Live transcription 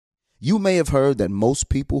You may have heard that most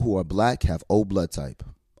people who are black have O blood type.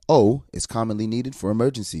 O is commonly needed for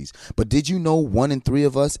emergencies, but did you know 1 in 3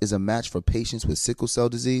 of us is a match for patients with sickle cell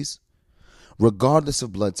disease? Regardless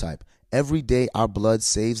of blood type, every day our blood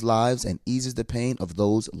saves lives and eases the pain of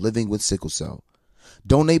those living with sickle cell.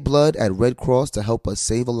 Donate blood at Red Cross to help us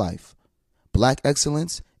save a life. Black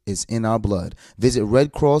excellence is in our blood. Visit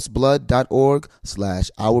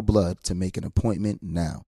redcrossblood.org/ourblood to make an appointment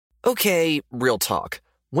now. Okay, real talk.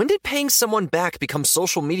 When did paying someone back become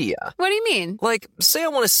social media? What do you mean? Like, say I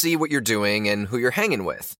want to see what you're doing and who you're hanging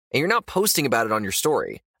with, and you're not posting about it on your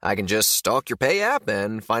story. I can just stalk your Pay app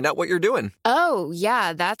and find out what you're doing. Oh,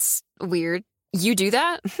 yeah, that's weird. You do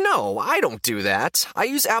that? No, I don't do that. I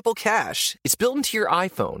use Apple Cash. It's built into your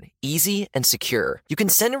iPhone, easy and secure. You can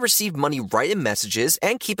send and receive money right in messages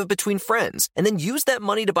and keep it between friends, and then use that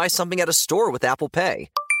money to buy something at a store with Apple Pay.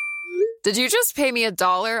 Did you just pay me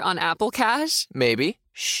 $1 on Apple Cash? Maybe.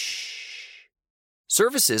 Shh.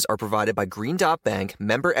 Services are provided by Green Dot Bank,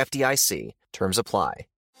 member FDIC. Terms apply.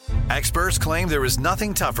 Experts claim there is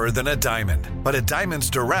nothing tougher than a diamond. But at Diamonds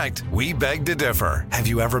Direct, we beg to differ. Have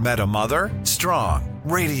you ever met a mother? Strong,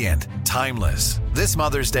 radiant, timeless. This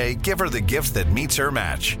Mother's Day, give her the gift that meets her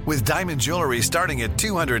match. With diamond jewelry starting at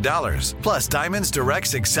 $200. Plus Diamonds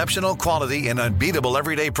Direct's exceptional quality and unbeatable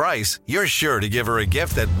everyday price, you're sure to give her a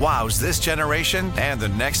gift that wows this generation and the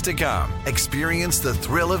next to come. Experience the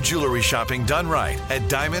thrill of jewelry shopping done right at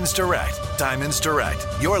Diamonds Direct. Diamonds Direct.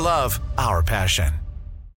 Your love, our passion.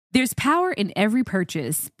 There's power in every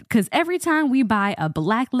purchase, because every time we buy a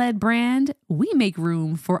Black-led brand, we make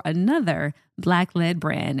room for another Black-led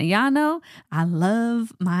brand. And y'all know I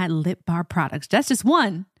love my lip bar products. That's just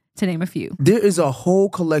one to name a few. There is a whole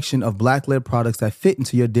collection of Black-led products that fit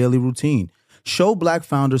into your daily routine. Show Black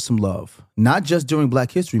founders some love, not just during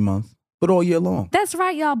Black History Month, but all year long. That's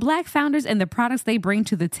right, y'all. Black founders and the products they bring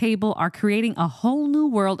to the table are creating a whole new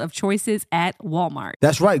world of choices at Walmart.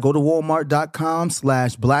 That's right. Go to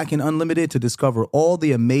walmart.com/Black and Unlimited to discover all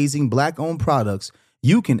the amazing Black-owned products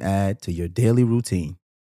you can add to your daily routine.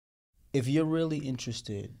 If you're really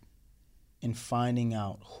interested in finding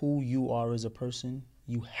out who you are as a person,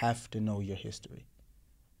 you have to know your history.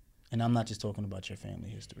 And I'm not just talking about your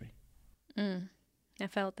family history. I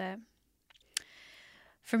felt that.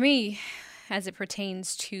 For me, as it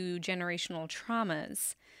pertains to generational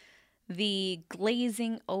traumas, the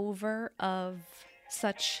glazing over of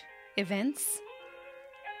such events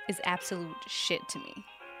is absolute shit to me.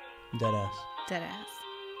 Deadass. Deadass.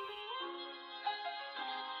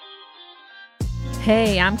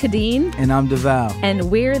 Hey, I'm Kadeen. And I'm DeVal.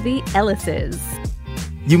 And we're the Ellises.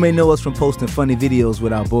 You may know us from posting funny videos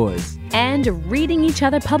with our boys. And reading each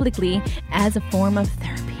other publicly as a form of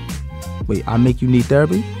therapy. Wait, I make you need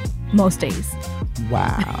therapy? Most days.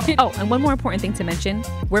 Wow. Oh, and one more important thing to mention.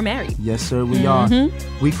 We're married. Yes, sir, we are.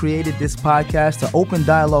 We created this podcast to open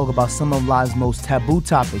dialogue about some of life's most taboo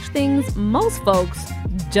topics. Things most folks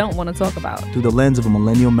don't want to talk about. Through the lens of a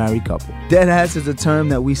millennial married couple. Deadass is a term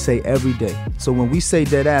that we say every day. So when we say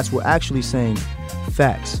deadass, we're actually saying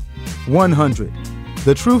facts. 100.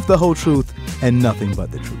 The truth, the whole truth, and nothing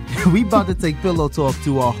but the truth. We about to take pillow talk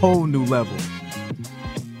to a whole new level.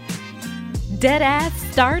 Deadass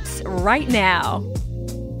starts right now.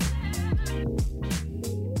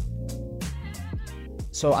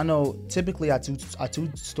 So I know typically I do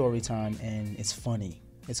story time and it's funny,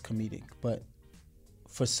 it's comedic, but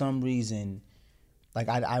for some reason, like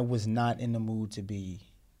I was not in the mood to be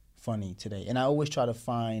funny today. And I always try to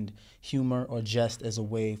find humor or jest as a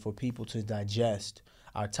way for people to digest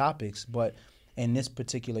our topics, but in this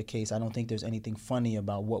particular case, I don't think there's anything funny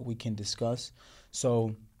about what we can discuss.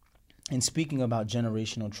 So in speaking about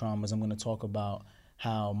generational traumas, I'm going to talk about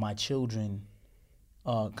how my children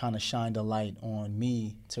kind of shined a light on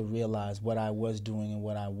me to realize what I was doing and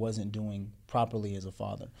what I wasn't doing properly as a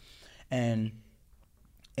father. And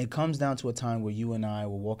it comes down to a time where you and I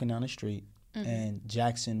were walking down the street, and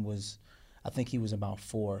Jackson was, I think he was about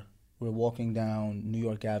 4. We were walking down New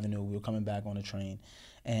York Avenue. We were coming back on a train,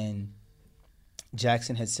 and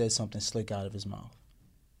Jackson had said something slick out of his mouth.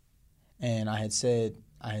 And I had said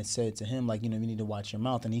to him, like, you know, you need to watch your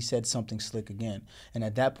mouth. And he said something slick again. And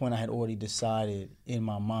at that point, I had already decided in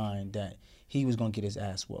my mind that he was going to get his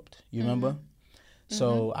ass whooped. You remember?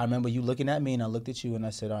 So I remember you looking at me, and I looked at you, and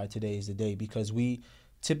I said, all right, today is the day. Because we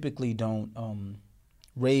typically don't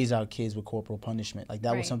raise our kids with corporal punishment. Like,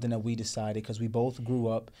 that was something that we decided because we both grew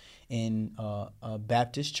up in a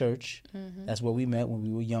Baptist church. That's where we met when we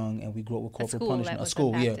were young, and we grew up with corporal punishment. A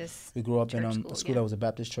school, yeah. We grew up in a school that was a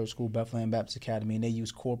Baptist church school, Bethlehem Baptist Academy, and they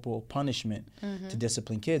used corporal punishment to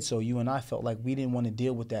discipline kids. So you and I felt like we didn't want to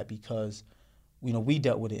deal with that because we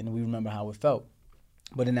dealt with it and we remember how it felt.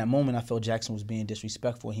 But in that moment, I felt Jackson was being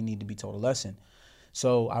disrespectful. He needed to be told a lesson.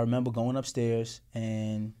 So I remember going upstairs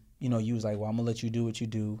and, you was like, well, I'm going to let you do what you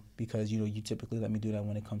do because, you typically let me do that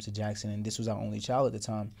when it comes to Jackson. And this was our only child at the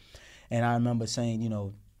time. And I remember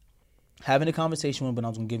saying, having a conversation with him, but I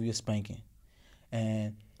was going to give you a spanking.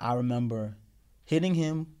 And I remember hitting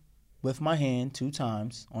him with my hand 2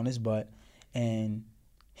 times on his butt and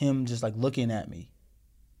him just like looking at me.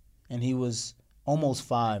 And he was almost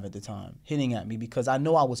 5 at the time, hitting at me because I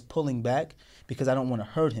know I was pulling back because I don't want to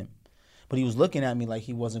hurt him. But he was looking at me like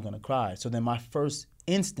he wasn't going to cry. So then my first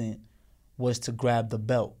instinct was to grab the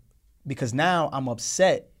belt because now I'm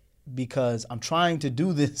upset because I'm trying to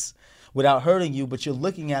do this without hurting you, but you're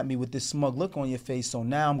looking at me with this smug look on your face, so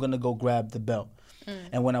now I'm going to go grab the belt.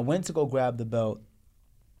 And when I went to go grab the belt,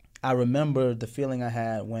 I remember the feeling I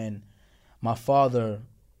had when my father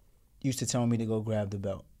used to tell me to go grab the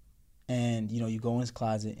belt. And, you go in his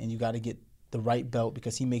closet and you got to get the right belt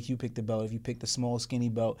because he makes you pick the belt. If you pick the small, skinny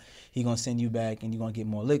belt, he going to send you back and you're going to get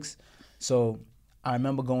more licks. So I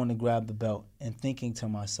remember going to grab the belt and thinking to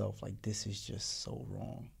myself, like, this is just so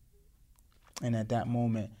wrong. And at that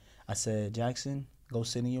moment, I said, Jackson, go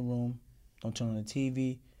sit in your room. Don't turn on the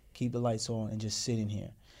TV. Keep the lights on and just sit in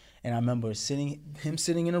here. And I remember him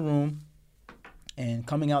sitting in a room and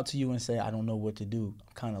coming out to you and say, I don't know what to do.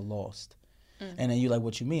 I'm kind of lost. And then you're like,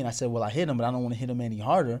 what you mean? I said, well, I hit him, but I don't want to hit him any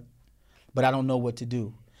harder. But I don't know what to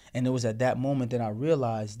do. And it was at that moment that I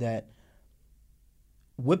realized that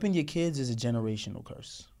whipping your kids is a generational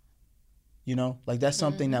curse. Like that's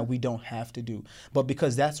something that we don't have to do. But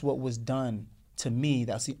because that's what was done to me,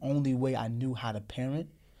 that's the only way I knew how to parent.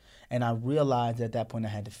 And I realized at that point I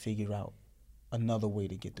had to figure out another way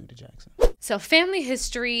to get through to Jackson. So family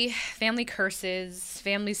history, family curses,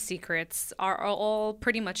 family secrets are all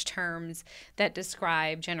pretty much terms that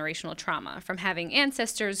describe generational trauma, from having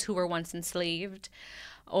ancestors who were once enslaved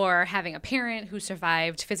or having a parent who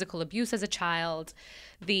survived physical abuse as a child,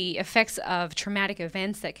 the effects of traumatic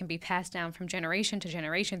events that can be passed down from generation to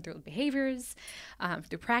generation through behaviors,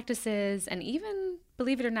 through practices, and even,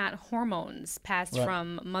 believe it or not, hormones passed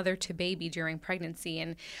from mother to baby during pregnancy.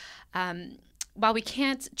 And while we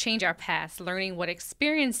can't change our past, learning what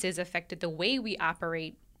experiences affected the way we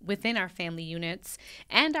operate within our family units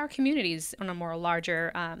and our communities on a more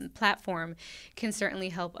larger platform can certainly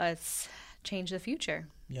help us change the future.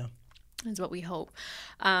 Yeah. Is what we hope.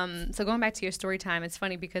 So going back to your story time, it's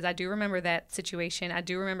funny because I do remember that situation. I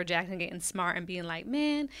do remember Jackson getting smart and being like,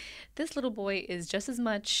 man, this little boy is just as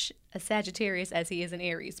much a Sagittarius as he is an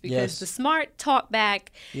Aries. Because the smart talk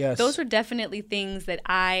back, those were definitely things that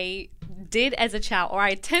I did as a child, or I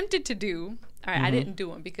attempted to do. All right, I didn't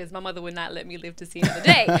do them because my mother would not let me live to see another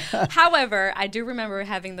day. However, I do remember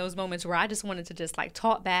having those moments where I just wanted to just like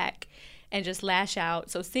talk back and just lash out.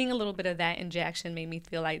 So seeing a little bit of that in Jackson made me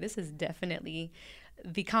feel like this is definitely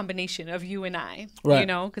the combination of you and I,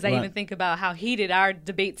 because I even think about how heated our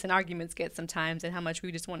debates and arguments get sometimes and how much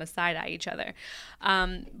we just want to side-eye each other.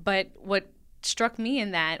 But what struck me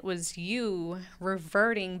in that was you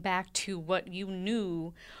reverting back to what you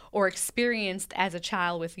knew or experienced as a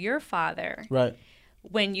child with your father. Right.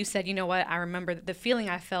 When you said, you know what, I remember the feeling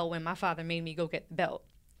I felt when my father made me go get the belt.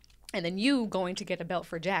 And then you going to get a belt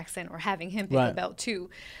for Jackson or having him pick a belt too.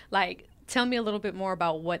 Like, tell me a little bit more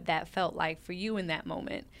about what that felt like for you in that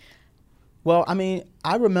moment. Well, I mean,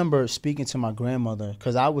 I remember speaking to my grandmother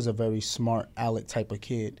because I was a very smart aleck type of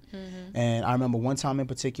kid. And I remember one time in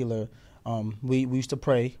particular, we used to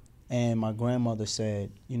pray. And my grandmother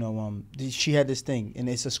said, she had this thing, and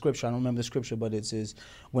it's a scripture. I don't remember the scripture, but it says,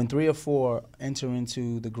 when 3 or 4 enter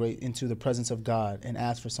into the presence of God and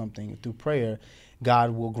ask for something through prayer,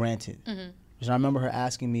 God will grant it. And I remember her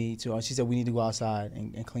asking me she said, we need to go outside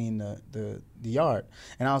and clean the yard.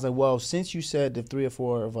 And I was like, well, since you said if 3 or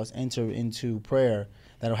 4 of us enter into prayer,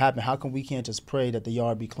 that'll happen, how come we can't just pray that the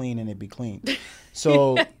yard be clean and it be clean?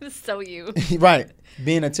 So, so you. Right.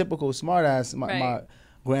 Being a typical smartass, my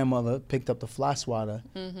grandmother picked up the fly swatter,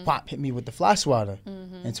 pop, hit me with the fly swatter,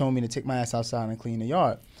 and told me to take my ass outside and clean the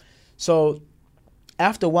yard. So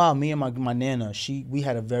after a while, me and my Nana, we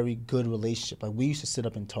had a very good relationship. Like, we used to sit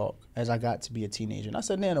up and talk as I got to be a teenager. And I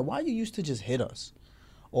said, Nana, why you used to just hit us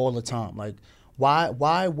all the time? Like,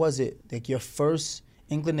 why was it like your first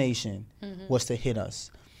inclination was to hit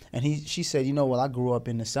us? And she said, well, I grew up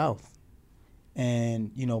in the South.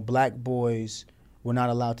 And, black boys were not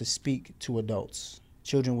allowed to speak to adults.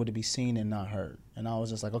 Children were to be seen and not heard. And I was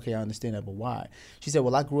just like, okay, I understand that, but why? She said,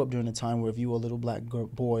 well, I grew up during a time where if you were a little black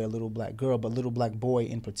boy, a little black girl, but little black boy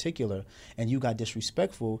in particular, and you got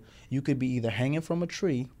disrespectful, you could be either hanging from a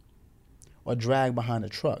tree or dragged behind a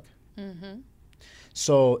truck.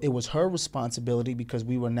 So it was her responsibility, because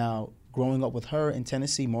we were now growing up with her in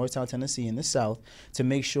Tennessee, Morristown, Tennessee, in the South, to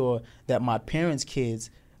make sure that my parents'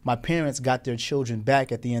 got their children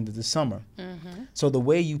back at the end of the summer. Mm-hmm. So the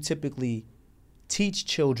way you typically teach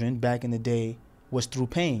children back in the day was through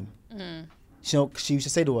pain. Mm. So she used to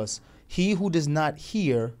say to us, "He who does not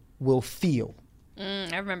hear will feel."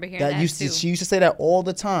 I remember hearing that too. She used to say that all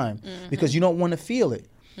the time, because you don't want to feel it.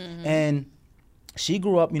 Mm-hmm. And she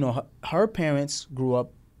grew up, her parents grew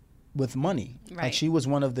up with money. Right. Like, she was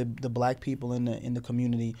one of the black people in the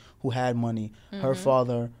community who had money. Mm-hmm. Her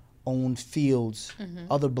father owned fields. Mm-hmm.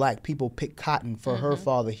 Other black people picked cotton for her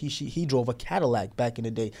father. He drove a Cadillac back in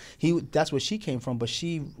the day. That's where she came from. But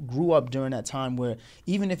she grew up during that time where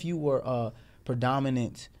even if you were a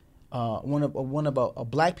predominant one of a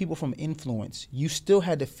black people from influence, you still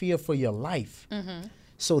had to fear for your life. Mm-hmm.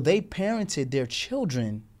 So they parented their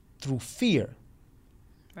children through fear.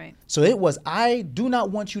 Right. So it was, I do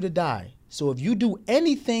not want you to die. So if you do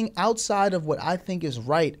anything outside of what I think is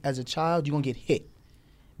right as a child, you're going to get hit.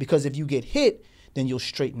 Because if you get hit, then you'll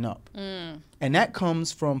straighten up. Mm. And that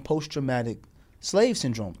comes from post-traumatic slave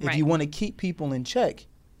syndrome. If you want to keep people in check,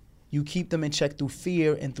 you keep them in check through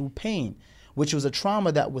fear and through pain, which was a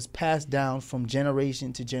trauma that was passed down from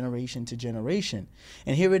generation to generation to generation.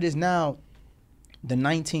 And here it is now, the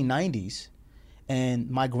 1990s, and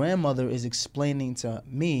my grandmother is explaining to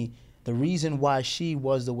me the reason why she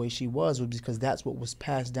was the way she was because that's what was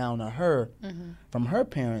passed down to her from her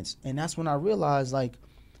parents. And that's when I realized, like,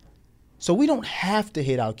 so we don't have to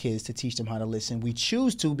hit our kids to teach them how to listen. We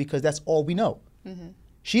choose to because that's all we know. Mm-hmm.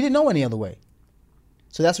 She didn't know any other way.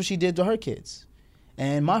 So that's what she did to her kids.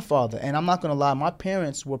 And my father, and I'm not going to lie, my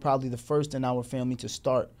parents were probably the first in our family to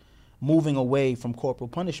start moving away from corporal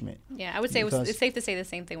punishment. Yeah, I would say it's safe to say the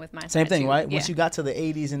same thing with my same thing, too. right? Yeah. Once you got to the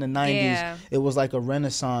 80s and the 90s, it was like a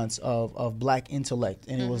renaissance of black intellect.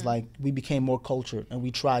 And it was like we became more cultured and we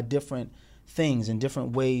tried different things and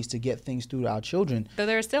different ways to get things through to our children. Though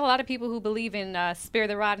there are still a lot of people who believe in spare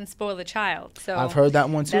the rod and spoil the child. So I've heard that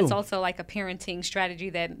one too. That's also like a parenting strategy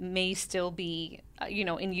that may still be,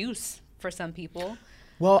 in use for some people.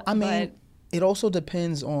 Well, I mean, it also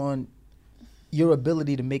depends on your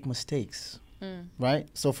ability to make mistakes, right?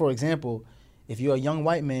 So, for example, if you're a young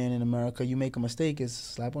white man in America, you make a mistake, it's a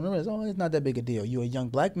slap on the wrist. Oh, it's not that big a deal. You're a young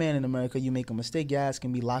black man in America, you make a mistake, your ass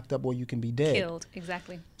can be locked up or you can be dead. Killed,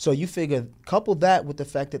 exactly. So you figure, couple that with the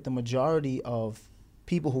fact that the majority of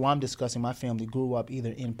people who I'm discussing, my family, grew up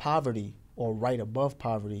either in poverty or right above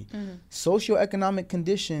poverty. Socioeconomic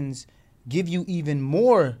conditions give you even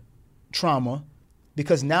more trauma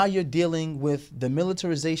because now you're dealing with the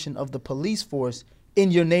militarization of the police force in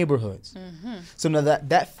your neighborhoods. So now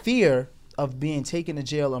that fear of being taken to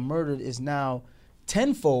jail or murdered is now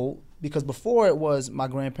tenfold, because before it was, my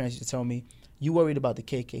grandparents used to tell me, you worried about the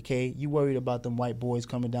KKK, you worried about them white boys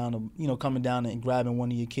coming down and grabbing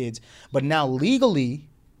one of your kids. But now legally,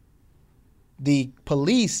 the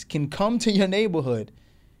police can come to your neighborhood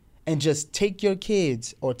and just take your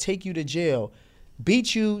kids or take you to jail,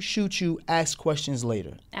 beat you, shoot you, ask questions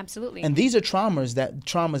later. Absolutely. And these are traumas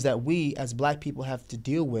that we as black people have to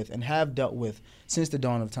deal with and have dealt with since the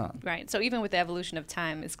dawn of time. Right. So even with the evolution of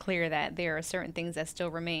time, it's clear that there are certain things that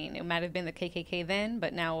still remain. It might have been the KKK then,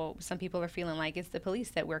 but now some people are feeling like it's the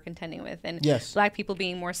police that we're contending with. And black people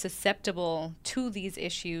being more susceptible to these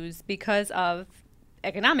issues because of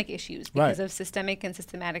economic issues, because of systemic and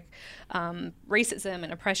systematic racism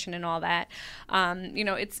and oppression and all that.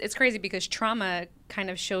 It's crazy because trauma kind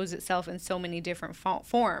of shows itself in so many different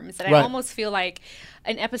forms that I almost feel like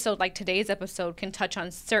an episode like today's episode can touch on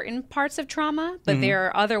certain parts of trauma, but there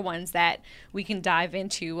are other ones that we can dive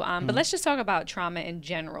into. But let's just talk about trauma in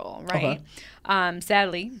general, right? Okay.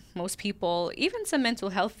 Sadly, most people, even some mental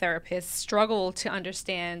health therapists, struggle to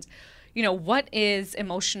understand what is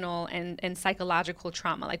emotional and psychological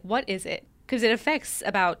trauma? Like, what is it? Because it affects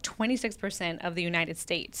about 26% of the United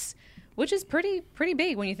States, which is pretty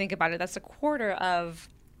big when you think about it. That's a quarter of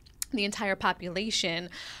the entire population,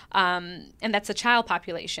 and that's a child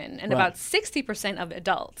population, and about 60% of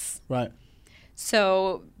adults. Right.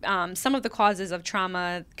 So some of the causes of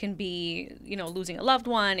trauma can be, losing a loved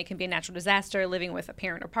one. It can be a natural disaster, living with a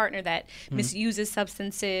parent or partner that misuses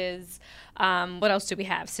substances. What else do we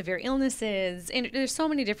have? Severe illnesses. And there's so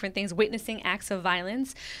many different things, witnessing acts of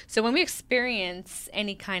violence. So when we experience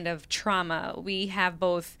any kind of trauma, we have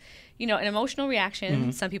both, an emotional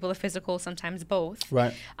reaction. Some people are physical, sometimes both.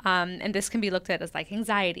 Right. And this can be looked at as like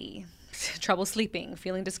anxiety, trouble sleeping,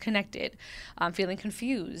 feeling disconnected, feeling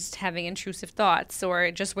confused, having intrusive thoughts,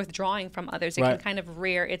 or just withdrawing from others. It can kind of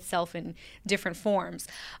rear itself in different forms.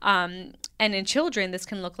 And in children, this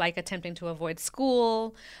can look like attempting to avoid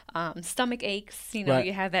school, stomach aches.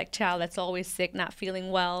 You have that child that's always sick, not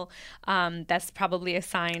feeling well. That's probably a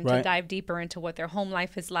sign to dive deeper into what their home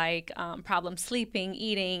life is like. Problem sleeping,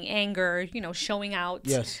 eating, anger, showing out,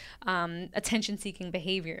 attention-seeking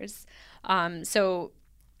behaviors. So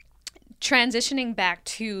transitioning back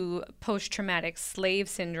to post-traumatic slave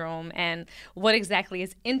syndrome and what exactly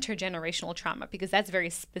is intergenerational trauma, because that's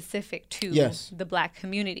very specific to the Black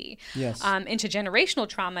community. Intergenerational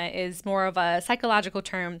trauma is more of a psychological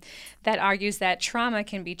term that argues that trauma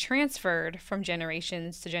can be transferred from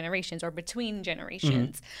generations to generations or between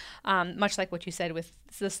generations, much like what you said with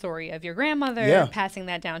the story of your grandmother, passing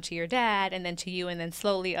that down to your dad and then to you, and then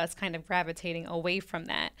slowly us kind of gravitating away from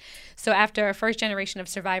that. So after a first generation of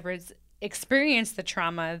survivors experience the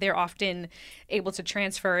trauma, they're often able to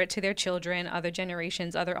transfer it to their children, other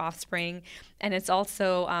generations, other offspring. And it's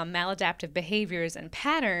also maladaptive behaviors and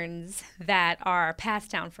patterns that are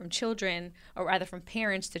passed down from children, or rather from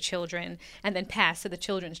parents to children, and then passed to the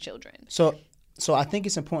children's children. So I think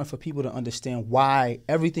it's important for people to understand why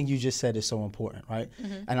everything you just said is so important, right?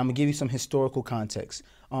 And I'm going to give you some historical context.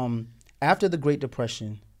 After the Great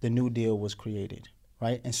Depression, the New Deal was created,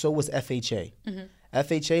 right? And so was FHA.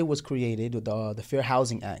 FHA was created with the Fair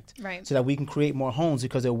Housing Act, so that we can create more homes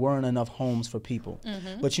because there weren't enough homes for people.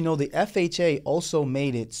 But the FHA also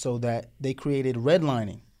made it so that they created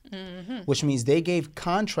redlining, which means they gave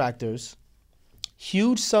contractors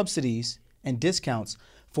huge subsidies and discounts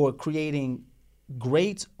for creating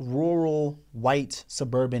great rural white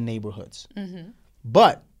suburban neighborhoods.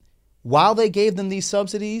 But while they gave them these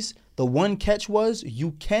subsidies, the one catch was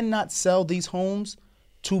you cannot sell these homes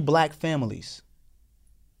to Black families.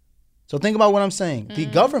 So think about what I'm saying. The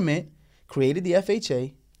government created the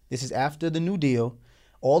FHA. This is after the New Deal.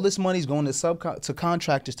 All this money is going to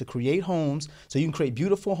contractors to create homes so you can create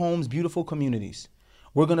beautiful homes, beautiful communities.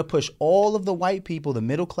 We're going to push all of the white people, the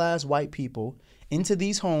middle-class white people, into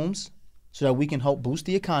these homes so that we can help boost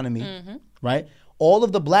the economy, right? All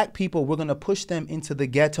of the Black people, we're going to push them into the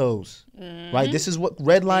ghettos, right? This is what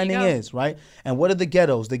redlining is, right? And what are the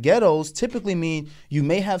ghettos? The ghettos typically mean you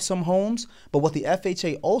may have some homes, but what the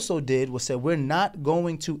FHA also did was said we're not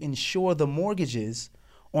going to insure the mortgages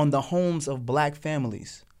on the homes of Black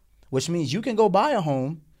families, which means you can go buy a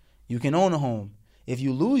home, you can own a home. If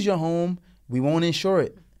you lose your home, we won't insure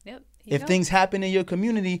it. If things happen in your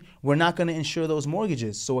community, we're not going to insure those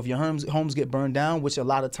mortgages. So if your homes get burned down, which a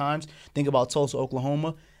lot of times, think about Tulsa,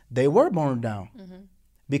 Oklahoma, they were burned down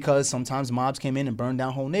because sometimes mobs came in and burned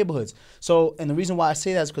down whole neighborhoods. So, and the reason why I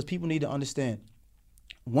say that is because people need to understand,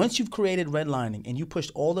 once you've created redlining and you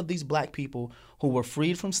pushed all of these Black people who were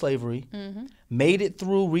freed from slavery, made it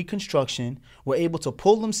through Reconstruction, were able to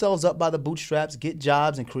pull themselves up by the bootstraps, get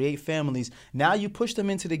jobs, and create families, now you push them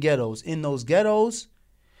into the ghettos. In those ghettos,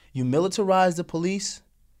 you militarize the police,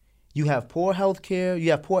 you have poor health care,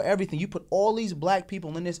 you have poor everything. You put all these Black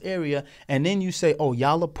people in this area, and then you say, oh,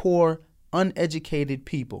 y'all are poor, uneducated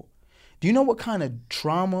people. Do you know what kind of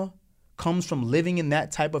trauma comes from living in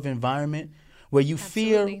that type of environment where you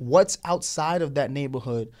fear what's outside of that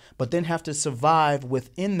neighborhood, but then have to survive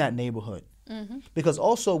within that neighborhood? Because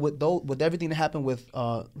also with everything that happened with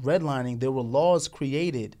redlining, there were laws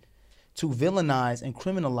created to villainize and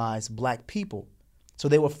criminalize Black people. So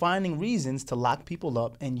they were finding reasons to lock people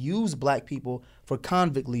up and use Black people for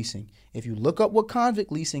convict leasing. If you look up what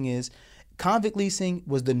convict leasing is, convict leasing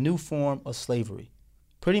was the new form of slavery.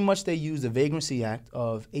 Pretty much they used the Vagrancy Act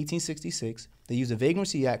of 1866. They used the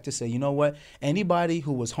Vagrancy Act to say, you know what, anybody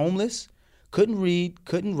who was homeless, couldn't read,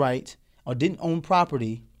 couldn't write, or didn't own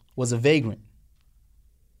property was a vagrant.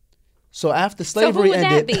 So after slavery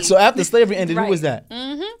ended, who was that?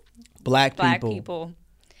 Black people.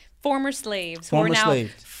 Former slaves who are now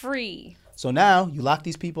free. So now you lock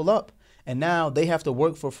these people up, and now they have to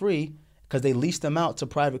work for free because they leased them out to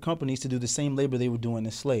private companies to do the same labor they were doing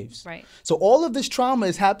as slaves. Right. So all of this trauma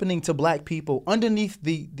is happening to Black people underneath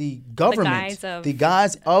the government, the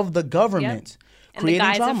guise of the government, creating the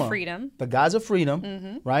guise trauma. Of freedom. The guise of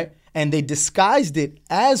freedom, right? And they disguised it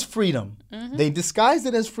as freedom. They disguised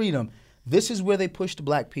it as freedom. This is where they pushed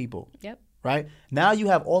Black people. Right? Now you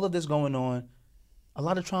have all of this going on. A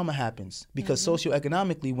lot of trauma happens because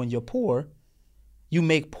socioeconomically, when you're poor, you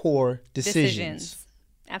make poor decisions.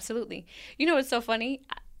 Absolutely. You know what's so funny?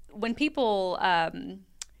 When people,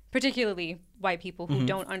 particularly white people who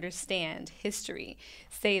don't understand history,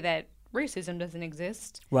 say that racism doesn't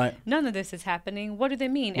exist. Right. None of this is happening. What do they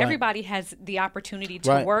mean? Right. Everybody has the opportunity to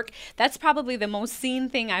Right. work. That's probably the most seen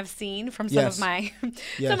thing I've seen from some Yes. of my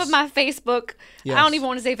Yes. some of my Facebook. Yes. I don't even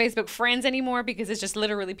want to say Facebook friends anymore because it's just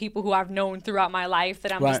literally people who I've known throughout my life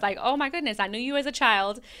that I'm just Right. like, oh my goodness, I knew you as a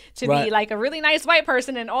child to Right. be like a really nice white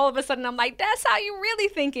person, and all of a sudden I'm like, that's how you really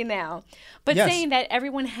thinking now. But Yes. saying that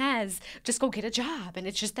everyone has just go get a job and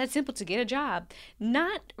it's just that simple to get a job,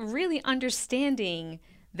 not really understanding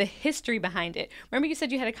the history behind it. Remember you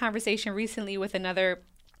said you had a conversation recently with another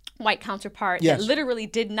white counterpart Yes. that literally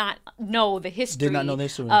did not know the history, not know the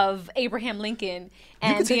history. of Abraham Lincoln You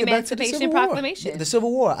and can the take it back to the Emancipation Civil War. Proclamation. The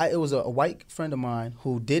Civil War. It was a white friend of mine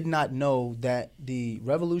who did not know that the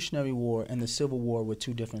Revolutionary War and the Civil War were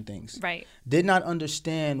two different things. Right. Did not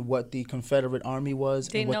understand what the Confederate Army was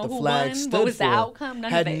Didn't and what know the who flag won, stood what was for. the outcome, none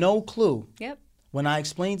of Had it. no clue. Yep. When I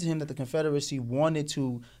explained to him that the Confederacy wanted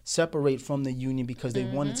to separate from the Union because they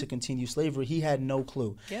wanted to continue slavery, he had no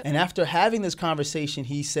clue. Yep. And after having this conversation,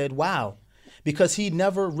 he said, wow, because he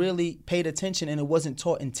never really paid attention and it wasn't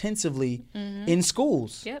taught intensively in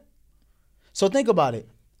schools. Yep. So think about it.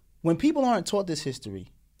 When people aren't taught this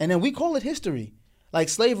history, and then we call it history, like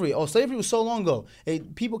slavery. Oh, slavery was so long ago.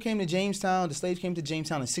 People came to Jamestown, the slaves came to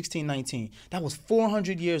Jamestown in 1619. That was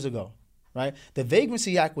 400 years ago. Right? The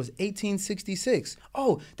Vagrancy Act was 1866.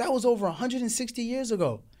 Oh, that was over 160 years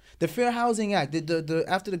ago. The Fair Housing Act, the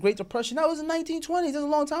after the Great Depression, that was in 1920s. That's a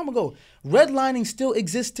long time ago. Redlining still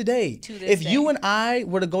exists today. To this If day. you and I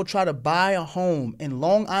were to go try to buy a home in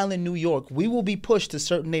Long Island, New York, we will be pushed to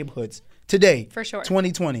certain neighborhoods today. For sure.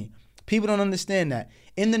 2020. People don't understand that.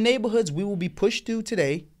 In the neighborhoods we will be pushed to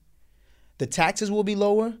today, the taxes will be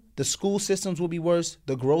lower, the school systems will be worse,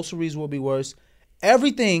 the groceries will be worse.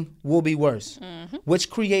 Everything will be worse,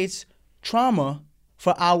 which creates trauma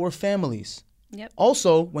for our families. Yep.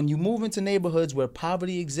 Also, when you move into neighborhoods where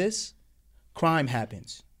poverty exists, crime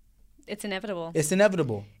happens. It's inevitable. It's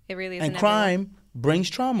inevitable. It really is And inevitable. crime brings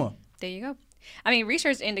trauma. There you go. I mean,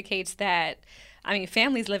 research indicates that,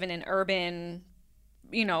 families living in urban,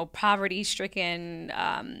 poverty-stricken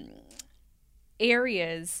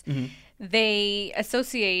areas, they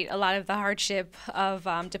associate a lot of the hardship of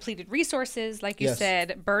depleted resources, like you Yes.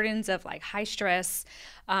 said, burdens of like high stress,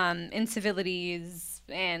 incivilities,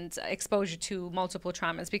 and exposure to multiple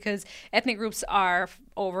traumas because ethnic groups are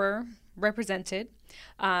overrepresented.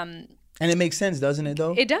 And it makes sense, doesn't it,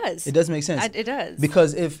 though? It does. It does make sense. It does.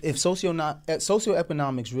 Because if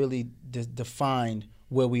socioeconomics really defined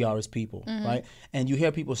where we are as people, right? And you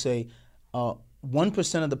hear people say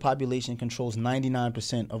 1% of the population controls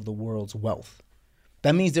 99% of the world's wealth.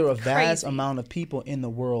 That means there are a vast Crazy. amount of people in the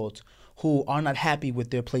world who are not happy with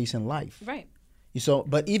their place in life. Right.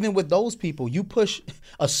 But even with those people, you push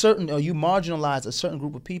you marginalize a certain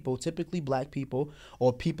group of people, typically black people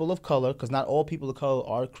or people of color, because not all people of color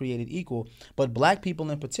are created equal, but black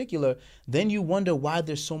people in particular, then you wonder why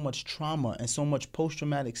there's so much trauma and so much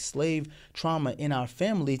post-traumatic slave trauma in our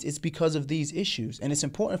families. It's because of these issues. And it's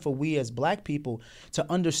important for we as black people to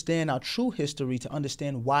understand our true history, to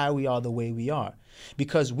understand why we are the way we are.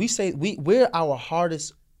 Because we say we're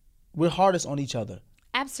hardest on each other.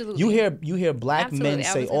 Absolutely. You hear black Absolutely. men I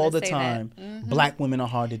say was all gonna the say time, that. black women are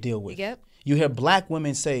hard to deal with. Yep. You hear black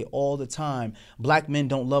women say all the time, black men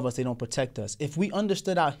don't love us, they don't protect us. If we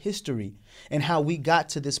understood our history and how we got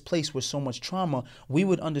to this place with so much trauma, we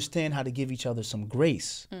would understand how to give each other some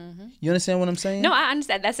grace. You understand what I'm saying? No, I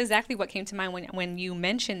understand. That's exactly what came to mind when you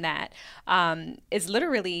mentioned that. It's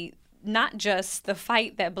literally not just the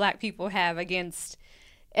fight that black people have against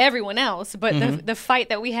everyone else, but the fight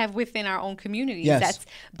that we have within our own communities. Yes. That's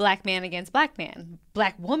black man against black man,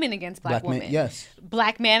 black woman against black Black men- woman, yes.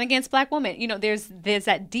 black man against black woman. There's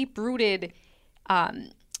that deep rooted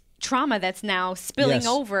trauma that's now spilling Yes.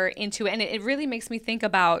 over into, and it really makes me think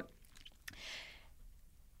about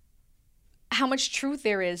how much truth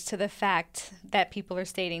there is to the fact that people are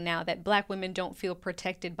stating now that black women don't feel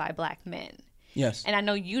protected by black men. Yes. And I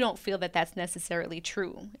know you don't feel that that's necessarily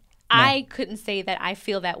true. I couldn't say that I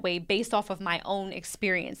feel that way based off of my own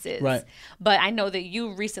experiences. Right. But I know that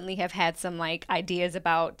you recently have had some ideas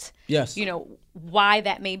about, Yes. why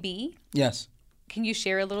that may be. Yes. Can you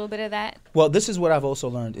share a little bit of that? Well, this is what I've also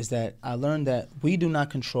learned, is that I learned that we do not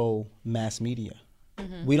control mass media.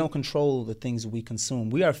 We don't control the things we consume.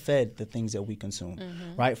 We are fed the things that we consume,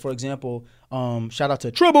 right? For example, shout out to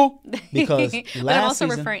Tribble, because But I'm last also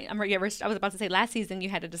season, referring. I was about to say last season you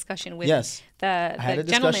had a discussion with Yes. the I had a gentleman.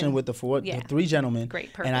 discussion with the three gentlemen,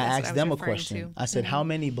 Great, perfect. and I That's what asked I was them a referring question. to. I said, how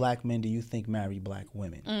many black men do you think marry black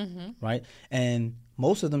women, right? And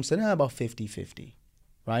most of them said, about 50-50,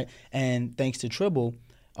 right? And thanks to Tribble,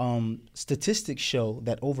 Statistics show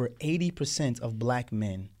that over 80% of black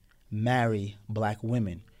men marry black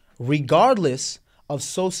women, regardless of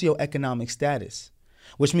socioeconomic status,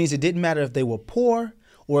 which means it didn't matter if they were poor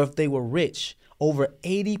or if they were rich. Over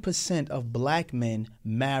 80% of black men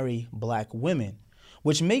marry black women,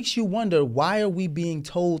 which makes you wonder, why are we being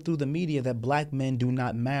told through the media that black men do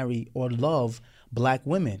not marry or love black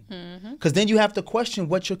women? Because then you have to question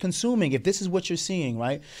what you're consuming if this is what you're seeing,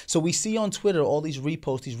 right? So we see on Twitter all these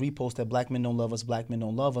reposts that black men don't love us, black men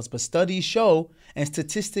don't love us. But studies show and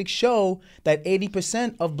statistics show that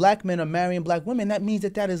 80% of black men are marrying black women. That means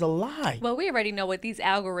that is a lie. Well, we already know what these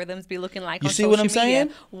algorithms be looking like You on see social what I'm media.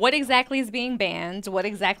 saying? What exactly is being banned? What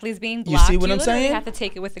exactly is being blocked? You see what I'm literally saying? have to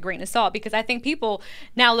take it with a grain of salt, because I think people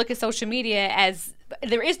now look at social media as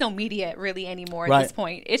there is no media really anymore at this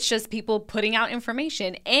point. It's just people putting out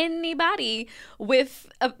information. Anybody with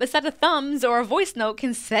a set of thumbs or a voice note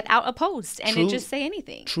can set out a post and it just say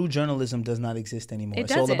anything. True journalism does not exist anymore. It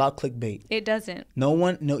It's all doesn't. about clickbait. It doesn't. No,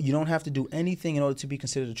 you don't have to do anything in order to be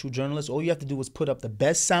considered a true journalist. All you have to do is put up the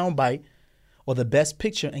best soundbite or the best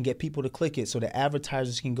picture and get people to click it so that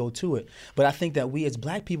advertisers can go to it. But I think that we as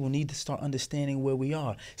black people need to start understanding where we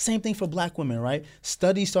are. Same thing for black women, right?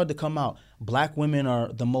 Studies start to come out. Black women are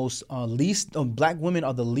the black women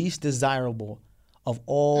are the least desirable of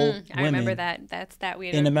all women. I remember that. That's that we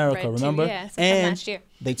had in America, read remember? Too. Yeah, sometime and last year.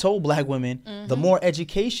 they told black women, the more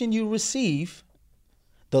education you receive,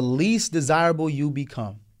 the least desirable you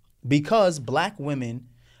become. Because black women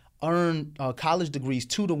earn college degrees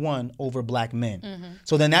 2 to 1 over black men.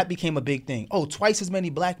 So then that became a big thing. Oh, twice as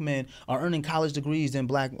many black men are earning college degrees than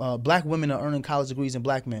black women are earning college degrees than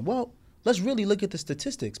black men. Well, let's really look at the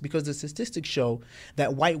statistics, because the statistics show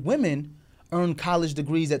that white women earn college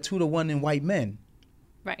degrees at 2 to 1 than white men.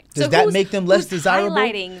 Right. Does that make them less desirable?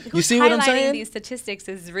 You see what I'm saying? These statistics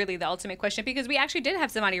is really the ultimate question, because we actually did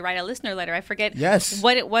have somebody write a listener letter. I forget Yes.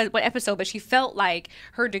 what it was, what episode, but she felt like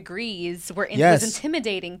her degrees were Yes. was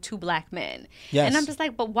intimidating to black men. Yes. And I'm just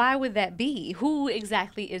like, but why would that be? Who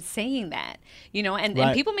exactly is saying that? You know, and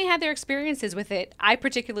Right. people may have their experiences with it. I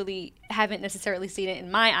particularly haven't necessarily seen it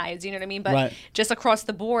in my eyes, you know what I mean? But Right. just across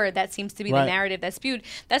the board, that seems to be Right. the narrative that's spewed.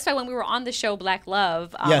 That's why when we were on the show Black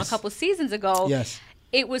Love Yes. a couple seasons ago, Yes.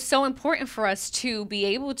 it was so important for us to be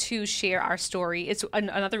able to share our story. It's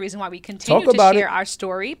another reason why we continue Talk to about share it. our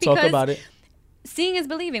story. Because Talk about it. seeing is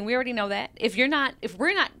believing. We already know that. If we're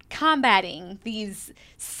not combating these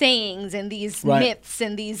sayings and these Right. myths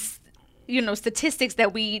and these statistics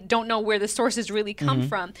that we don't know where the sources really come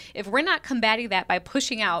from, if we're not combating that by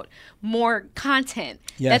pushing out more content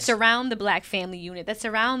Yes. that's around the Black family unit, that's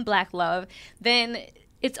around Black love, then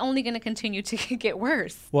it's only going to continue to get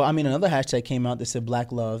worse. Well, I mean, another hashtag came out that said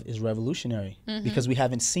Black love is revolutionary because we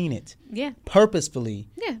haven't seen it. Yeah. Purposefully,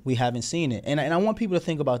 Yeah. we haven't seen it. And I want people to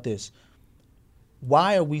think about this.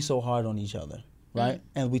 Why are we so hard on each other, right?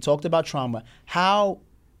 And we talked about trauma. How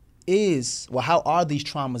are these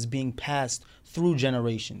traumas being passed through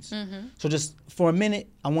generations? So just for a minute,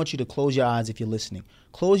 I want you to close your eyes if you're listening.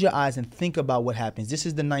 Close your eyes and think about what happens. This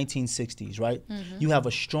is the 1960s, right? You have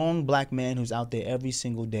a strong black man who's out there every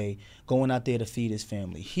single day, going out there to feed his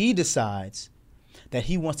family. He decides that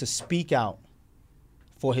he wants to speak out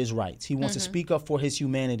for his rights. He wants to speak up for his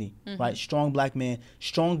humanity, right? Strong black man,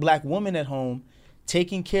 strong black woman at home,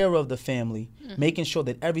 taking care of the family, making sure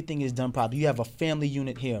that everything is done properly. You have a family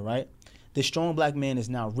unit here, right? This strong black man is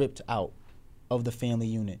now ripped out of the family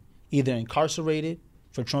unit, either incarcerated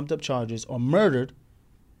for trumped up charges or murdered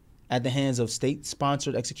at the hands of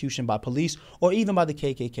state-sponsored execution by police or even by the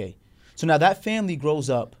KKK. So now that family grows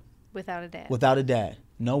up Without a dad. without a dad,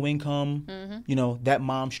 no income. That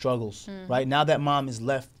mom struggles, right? Now that mom is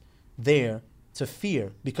left there to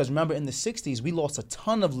fear, because remember in the 60s we lost a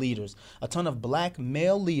ton of leaders, a ton of black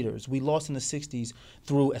male leaders we lost in the 60s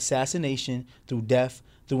through assassination, through death,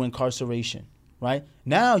 through incarceration, right?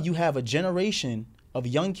 Now you have a generation of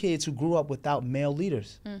young kids who grew up without male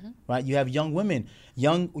leaders, right? You have young women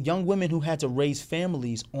who had to raise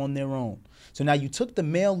families on their own. So now you took the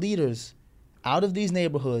male leaders out of these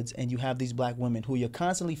neighborhoods and you have these black women who you're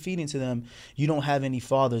constantly feeding to them, you don't have any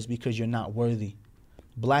fathers because you're not worthy.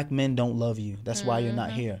 Black men don't love you. That's why you're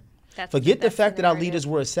not here. Forget the fact that our leaders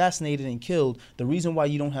were assassinated and killed. The reason why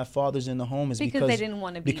you don't have fathers in the home is because they didn't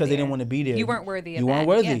want to be because they there. didn't want to be there. You weren't worthy of You weren't that.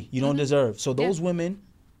 worthy. Yeah. You don't deserve. So those women,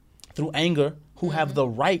 through anger, who have the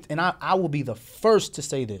right, and I will be the first to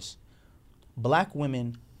say this, black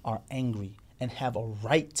women are angry and have a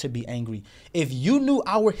right to be angry. If you knew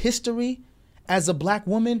our history as a black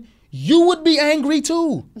woman, you would be angry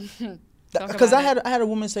too. Because I had a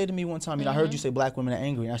woman say to me one time, I heard you say black women are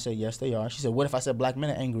angry. And I said, yes, they are. She said, what if I said black men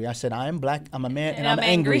are angry? I said, I am black, I'm a man, and I'm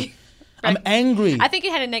angry. Right. I'm angry. I think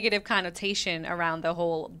it had a negative connotation around the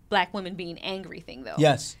whole black women being angry thing, though.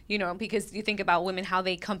 Yes. Because you think about women, how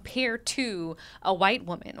they compare to a white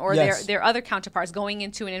woman or Yes. their other counterparts going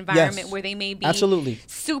into an environment where they may be Absolutely.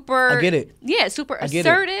 super. I get it. Yeah, super I get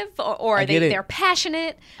assertive, or get it. they're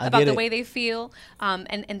passionate I about get the it. way they feel,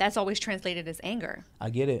 and that's always translated as anger.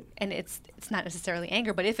 I get it. And it's not necessarily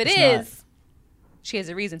anger, but if it It's is, she has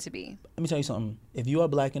a reason to be. Let me tell you something. If you are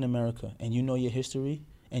black in America and you know your history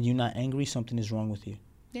and you're not angry, something is wrong with you.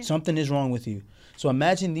 Yeah. Something is wrong with you. So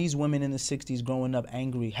imagine these women in the 60s growing up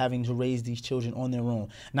angry, having to raise these children on their own.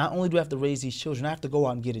 Not only do I have to raise these children, I have to go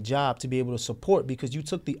out and get a job to be able to support because you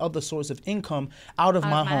took the other source of income out of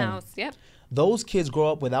my home. House. Yep. Those kids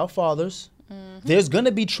grow up without fathers. There's going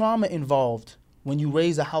to be trauma involved when you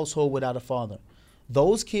raise a household without a father.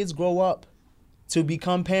 Those kids grow up to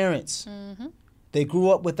become parents. They grew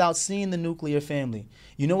up without seeing the nuclear family.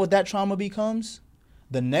 You know what that trauma becomes?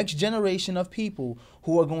 The next generation of people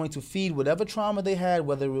who are going to feed whatever trauma they had,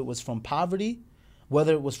 whether it was from poverty,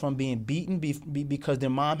 whether it was from being beaten because their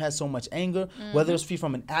mom had so much anger, whether it was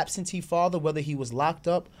from an absentee father, whether he was locked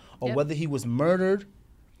up or whether he was murdered.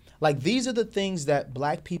 Like, these are the things that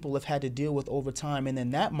black people have had to deal with over time. And then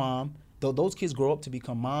that mom, those kids grow up to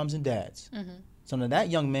become moms and dads. So now that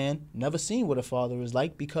young man never seen what a father is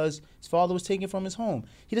like because his father was taken from his home.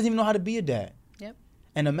 He doesn't even know how to be a dad. Yep.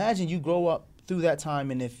 And imagine you grow up through that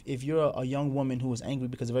time, and if you're a young woman who is angry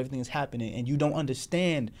because of everything that's happening and you don't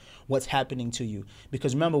understand what's happening to you.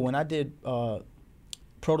 Because remember, when I did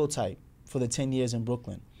Prototype for the 10 years in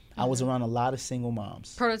Brooklyn, I was around a lot of single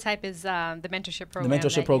moms. Prototype is the mentorship program. The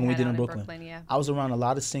mentorship program we had did out in Brooklyn. Yeah. I was around a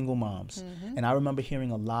lot of single moms. And I remember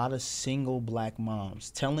hearing a lot of single black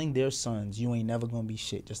moms telling their sons, you ain't never going to be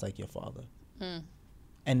shit just like your father.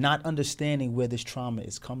 And not understanding where this trauma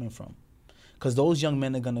is coming from. Because those young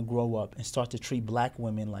men are going to grow up and start to treat black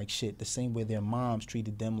women like shit the same way their moms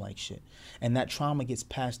treated them like shit. And that trauma gets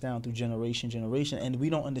passed down through generation. And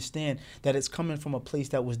we don't understand that it's coming from a place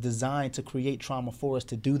that was designed to create trauma for us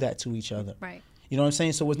to do that to each other. Right. You know what I'm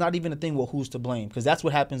saying? So it's not even a thing, well, who's to blame? Because that's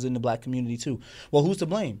what happens in the black community too. Well, who's to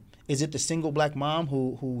blame? Is it the single black mom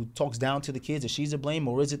who talks down to the kids, is she to blame?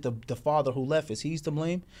 Or is it the father who left, is he to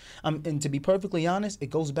blame? And to be perfectly honest,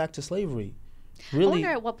 it goes back to slavery. Really. I wonder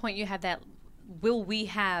at what point you have that, will we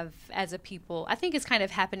have as a people, I think it's kind of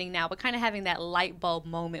happening now, but kind of having that light bulb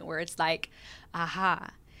moment where it's like,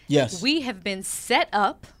 aha. Yes. We have been set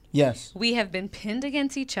up. Yes. We have been pinned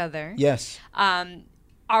against each other. Yes.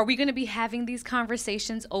 Are we going to be having these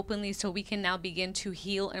conversations openly so we can now begin to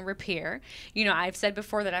heal and repair? You know, I've said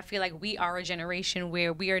before that I feel like we are a generation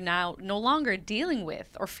where we are now no longer dealing with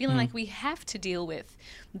or feeling like we have to deal with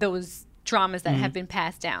those traumas that have been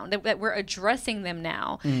passed down, that we're addressing them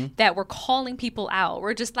now, that we're calling people out.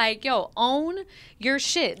 We're just like, yo, own your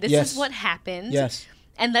shit. This is what happened. Yes.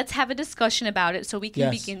 And let's have a discussion about it so we can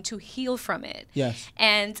Yes. begin to heal from it. Yes.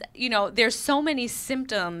 And, you know, there's so many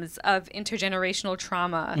symptoms of intergenerational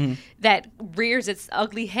trauma that rears its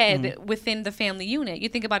ugly head within the family unit. You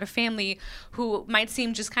think about a family who might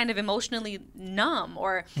seem just kind of emotionally numb,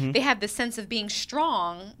 or they have this sense of being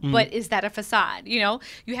strong, but is that a facade? You know,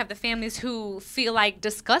 you have the families who feel like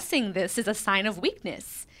discussing this is a sign of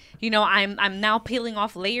weakness. You know, I'm now peeling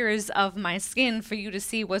off layers of my skin for you to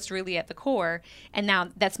see what's really at the core, and now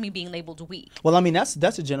that's me being labeled weak. Well, I mean, that's a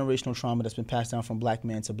generational trauma that's been passed down from black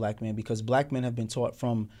man to black man, because black men have been taught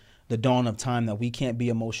from the dawn of time that we can't be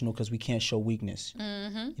emotional because we can't show weakness.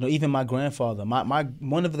 You know, even my grandfather, my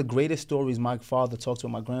one of the greatest stories my father talked to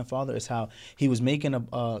my grandfather is how he was making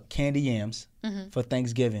a candy yams for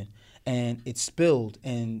Thanksgiving. And it spilled,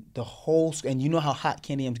 and and you know how hot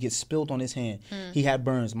candy yams get spilled on his hand. He had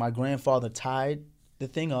burns. My grandfather tied the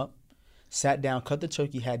thing up, sat down, cut the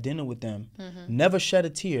turkey, had dinner with them, never shed a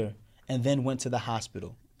tear, and then went to the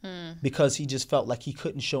hospital. Because he just felt like he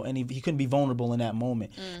couldn't be vulnerable in that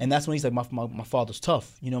moment. And that's when he's like, my father's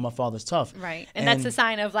tough. You know, my father's tough. Right. And that's a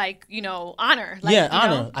sign of, like, you know, honor. Like, yeah, you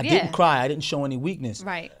honor. know? I didn't cry. I didn't show any weakness.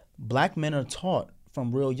 Right. Black men are taught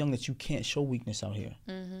from real young that you can't show weakness out here.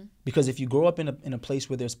 Because if you grow up in a place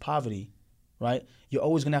where there's poverty, right, you're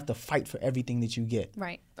always going to have to fight for everything that you get.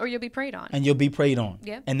 Right. Or you'll be preyed on. And you'll be preyed on.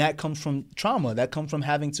 Yep. And that comes from trauma. That comes from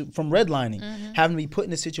from redlining, having to be put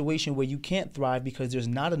in a situation where you can't thrive because there's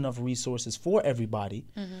not enough resources for everybody.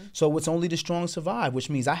 So it's only the strong survive, which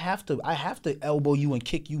means I have to elbow you and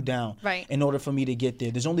kick you down Right. in order for me to get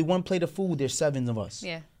there. There's only one plate of food. There's 7 of us.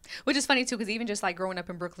 Yeah. Which is funny too, because even just like growing up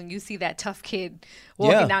in Brooklyn, you see that tough kid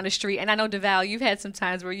walking down the street. And I know, DeVal, you've had some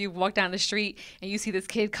times where you walk down the street and you see this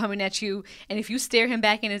kid coming at you, and if you stare him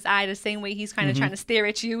back in his eye the same way he's kind of trying to stare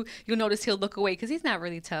at you, you'll notice he'll look away because he's not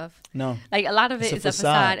really tough. No. Like a lot of it It's is a a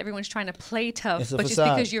facade. Everyone's trying to play tough, but just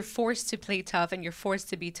because you're forced to play tough and you're forced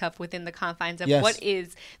to be tough within the confines of what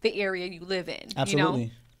is the area you live in. Absolutely. You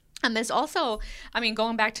know? And there's also, I mean,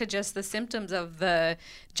 going back to just the symptoms of the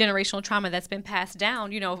generational trauma that's been passed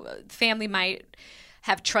down, you know, family might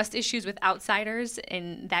have trust issues with outsiders,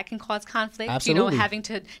 and that can cause conflict. Absolutely. You know, having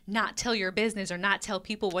to not tell your business or not tell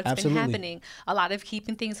people what's been happening. A lot of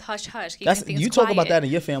keeping things hush-hush, keeping things You quiet. talk about that in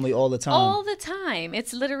your family all the time. All the time.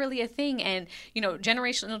 It's literally a thing. And, you know,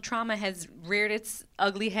 generational trauma has reared its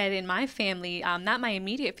ugly head in my family. Not my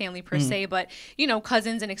immediate family per se, but, you know,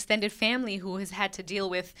 cousins and extended family who has had to deal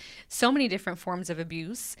with so many different forms of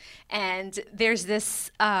abuse. And there's this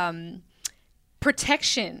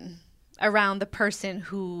protection around the person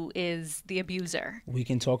who is the abuser. We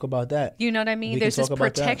can talk about that. You know what I mean? There's this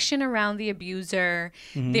protection around the abuser.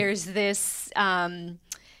 There's this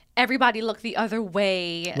everybody look the other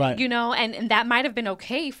way, you know, and that might have been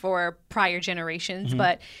okay for prior generations,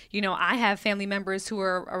 but, you know, I have family members who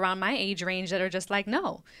are around my age range that are just like,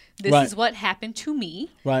 no, this is what happened to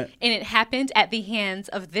me. And it happened at the hands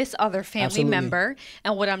of this other family member.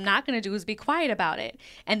 And what I'm not going to do is be quiet about it.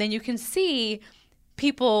 And then you can see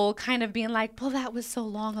people kind of being like, well, that was so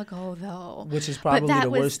long ago, though. Which is probably the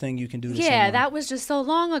worst thing you can do to someone. Yeah, that was just so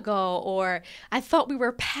long ago. Or I thought we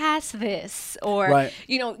were past this. Or,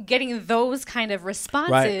 you know, getting those kind of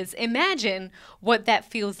responses. Imagine what that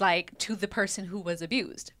feels like to the person who was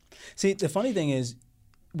abused. See, the funny thing is,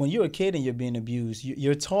 when you're a kid and you're being abused,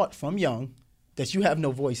 you're taught from young that you have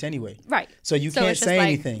no voice anyway. So you can't say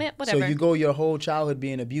anything. So you go your whole childhood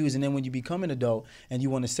being abused, and then when you become an adult and you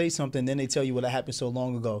want to say something, then they tell you, well, that happened so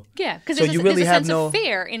long ago. Yeah, because so there's a sense of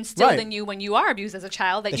fear instilled in you when you are abused as a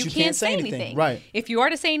child that you can't say anything. If you are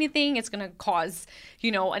to say anything, it's going to cause,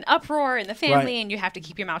 you know, an uproar in the family, and you have to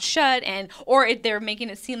keep your mouth shut, or they're making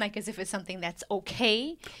it seem like as if it's something that's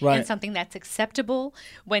okay and something that's acceptable,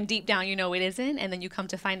 when deep down you know it isn't, and then you come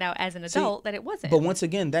to find out as an adult that it wasn't. But once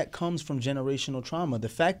again, that comes from generational trauma. The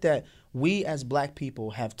fact that we as black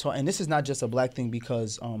people have taught, and this is not just a black thing,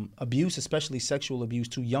 because abuse, especially sexual abuse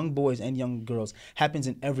to young boys and young girls, happens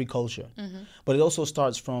in every culture. But it also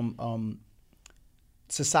starts from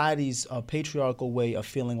society's patriarchal way of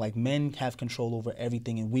feeling like men have control over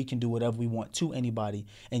everything and we can do whatever we want to anybody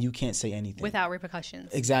and you can't say anything without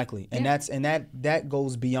repercussions. Exactly. And that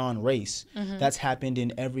goes beyond race. That's happened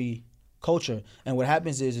in every culture. And what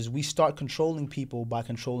happens is we start controlling people by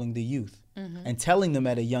controlling the youth and telling them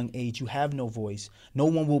at a young age, you have no voice. No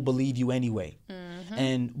one will believe you anyway.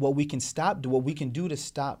 And what we can do to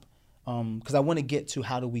stop, because I want to get to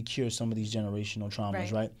how do we cure some of these generational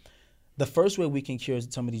traumas, right? The first way we can cure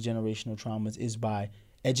some of these generational traumas is by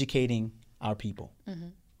educating our people,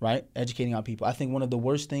 right? Educating our people. I think one of the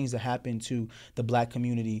worst things that happened to the black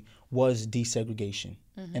community was desegregation.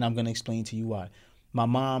 And I'm going to explain to you why. My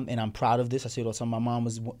mom, and I'm proud of this, I say it all the time, my mom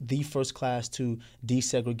was the first class to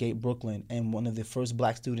desegregate Brooklyn and one of the first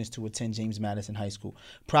black students to attend James Madison High School.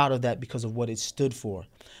 Proud of that because of what it stood for.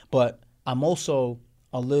 But I'm also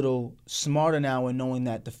a little smarter now in knowing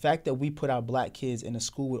that the fact that we put our black kids in a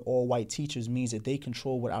school with all white teachers means that they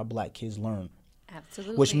control what our black kids learn.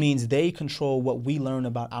 Absolutely. Which means they control what we learn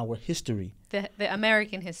about our history. The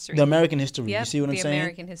American history. The American history. Yep, you see what I'm saying? The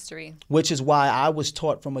American history. Which is why I was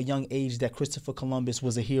taught from a young age that Christopher Columbus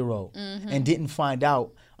was a hero and didn't find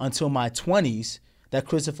out until my 20s that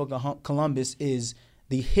Christopher Columbus is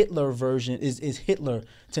the Hitler version, is Hitler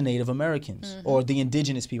to Native Americans or the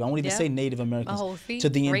indigenous people. I won't even say Native Americans. To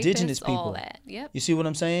the indigenous people. All that. You see what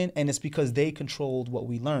I'm saying? And it's because they controlled what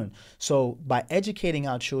we learn. So by educating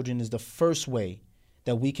our children is the first way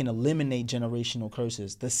that we can eliminate generational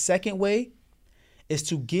curses. The second way is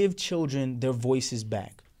to give children their voices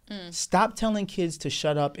back. Stop telling kids to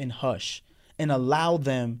shut up and hush and allow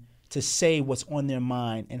them to say what's on their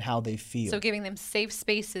mind and how they feel. So giving them safe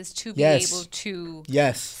spaces to be able to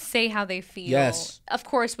say how they feel. Of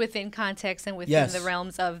course, within context and within the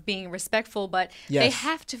realms of being respectful, but they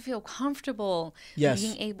have to feel comfortable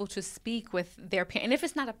being able to speak with their parent. And if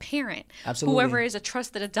it's not a parent, whoever is a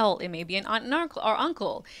trusted adult, it may be an aunt or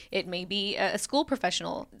uncle, it may be a school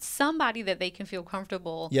professional, somebody that they can feel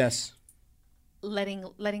comfortable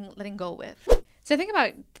letting go with. So think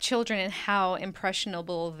about children and how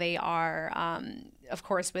impressionable they are, of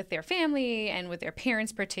course, with their family and with their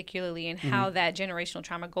parents particularly, and how that generational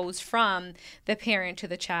trauma goes from the parent to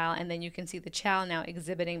the child, and then you can see the child now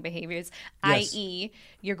exhibiting behaviors, i.e.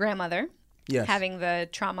 your grandmother Yes. having the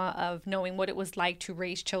trauma of knowing what it was like to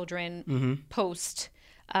raise children post,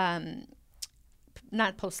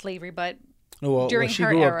 not post-slavery, but during she her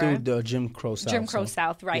grew era. up through the Jim Crow South. Jim Crow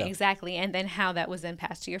South, right, yeah. exactly. And then how that was then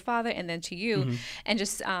passed to your father and then to you. And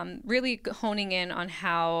just really honing in on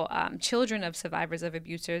how children of survivors of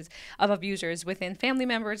abusers within family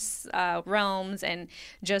members' realms, and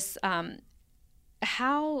just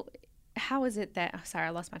how is it that, sorry, I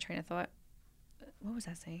lost my train of thought. What was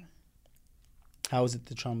I saying? How is it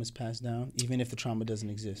the trauma is passed down, even if the trauma doesn't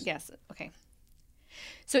exist? Yes, okay.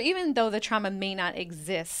 So even though the trauma may not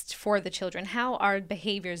exist for the children, how are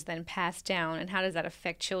behaviors then passed down, and how does that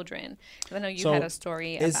affect children? 'Cause I know you had a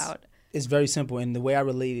story about. It's very simple, and the way I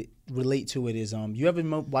relate to it is, you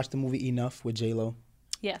ever watch the movie Enough with J-Lo?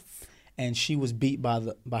 Yes. And she was beat by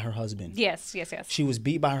her husband. Yes. She was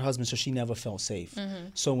beat by her husband, so she never felt safe.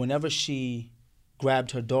 So whenever she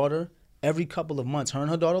grabbed her daughter, every couple of months, her and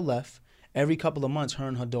her daughter left. Every couple of months, her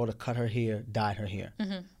and her daughter cut her hair, dyed her hair,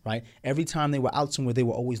 right? Every time they were out somewhere, they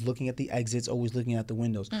were always looking at the exits, always looking at the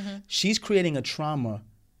windows. She's creating a trauma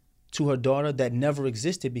to her daughter that never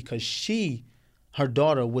existed because her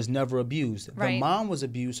daughter was never abused. Right. The mom was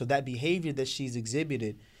abused, so that behavior that she's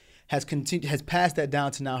exhibited has passed that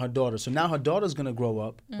down to now her daughter. So now her daughter's gonna grow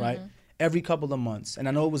up, right? Every couple of months, and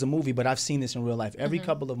I know it was a movie, but I've seen this in real life. Every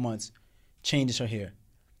couple of months, changes her hair.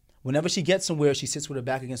 Whenever she gets somewhere, she sits with her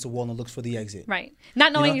back against the wall and looks for the exit. Right.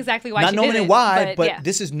 Not knowing exactly why Not she knowing did it. why, but yeah.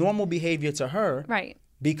 this is normal behavior to her. Right.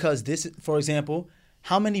 Because this, for example,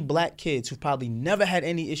 how many black kids who've probably never had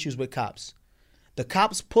any issues with cops? The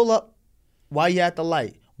cops pull up while you're at the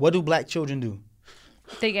light. What do black children do?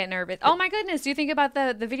 They get nervous. Oh my goodness. Do you think about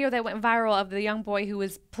the video that went viral of the young boy who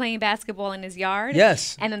was playing basketball in his yard?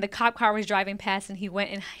 Yes. And then the cop car was driving past and he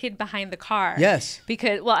went and hid behind the car. Yes.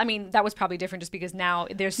 Because, well, I mean, that was probably different just because now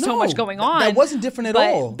there's so much going on. That wasn't different at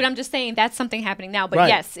all. But I'm just saying that's something happening now. But Right.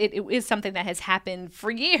 yes, it is something that has happened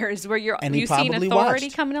for years where you see an probably authority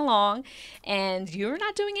watched. coming along and you're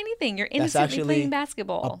not doing anything. You're That's innocently actually playing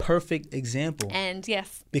basketball. a perfect example. And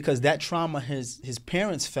yes. Because that trauma his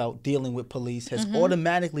parents felt dealing with police has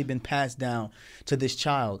automatically been passed down to this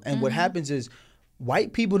child. And what happens is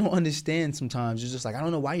white people don't understand sometimes. It's just like, I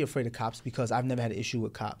don't know why you're afraid of cops because I've never had an issue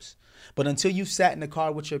with cops. But until you've sat in the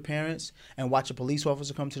car with your parents and watch a police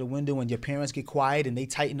officer come to the window and your parents get quiet and they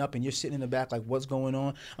tighten up and you're sitting in the back like, what's going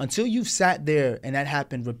on? Until you've sat there and that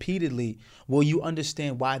happened repeatedly, will you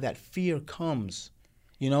understand why that fear comes?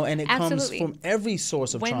 You know, and it Absolutely. comes from every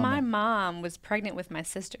source of when trauma. my mom was pregnant with my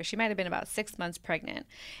sister, she might have been about 6 months pregnant.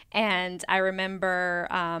 And I remember,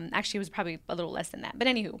 actually, it was probably a little less than that. But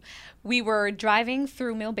anywho, we were driving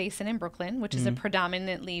through Mill Basin in Brooklyn, which is a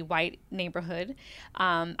predominantly white neighborhood.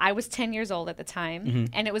 I was 10 years old at the time,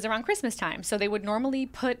 and it was around Christmas time. So they would normally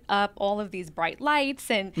put up all of these bright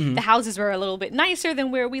lights, and the houses were a little bit nicer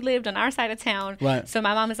than where we lived on our side of town. Right. So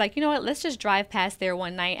my mom was like, you know what, let's just drive past there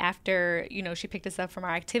one night after, she picked us up from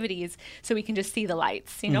our activities so we can just see the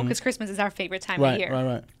lights, because Christmas is our favorite time of year.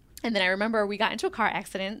 Right. And then I remember we got into a car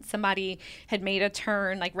accident. Somebody had made a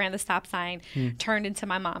turn, like ran the stop sign, turned into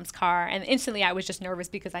my mom's car. And instantly I was just nervous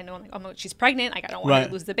because I know, like, oh, she's pregnant. Like, I don't want her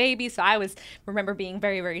to lose the baby. So I remember being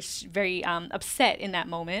very, very, very upset in that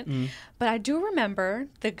moment. But I do remember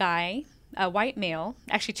the guy, a white male,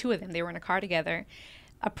 actually two of them, they were in a car together,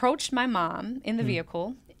 approached my mom in the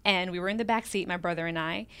vehicle. And we were in the back seat, my brother and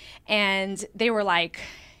I. And they were like,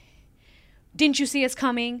 didn't you see us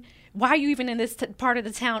coming? Why are you even in this part of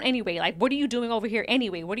the town anyway? Like, what are you doing over here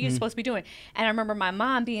anyway? What are you supposed to be doing? And I remember my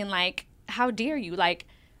mom being like, how dare you? Like,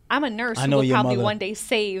 I'm a nurse who will probably one day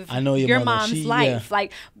save your mom's life. Yeah.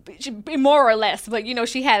 Like, more or less. But,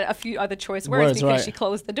 she had a few other choice words because she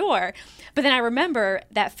closed the door. But then I remember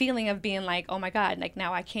that feeling of being like, oh, my God, like,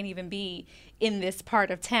 now I can't even be in this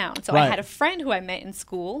part of town. So I had a friend who I met in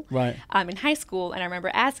school, in high school, and I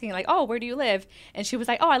remember asking, like, oh, where do you live? And she was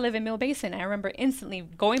like, oh, I live in Mill Basin. And I remember instantly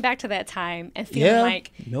going back to that time and feeling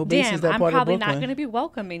like, damn, I'm probably not going to be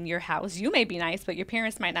welcome in your house. You may be nice, but your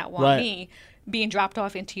parents might not want me being dropped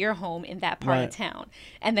off into your home in that part of town.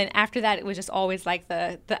 And then after that, it was just always like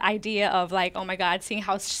the idea of like, oh my God, seeing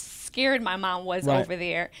how scared my mom was over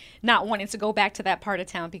there, not wanting to go back to that part of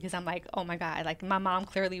town because I'm like, oh my God, like my mom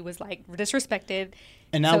clearly was like disrespected.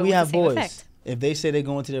 And now we have boys. Effect. If they say they're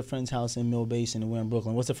going to their friend's house in Mill Basin and we're in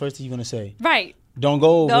Brooklyn, what's the first thing you're going to say? Right. Don't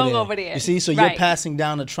go over there. Don't go over there. You see, so you're passing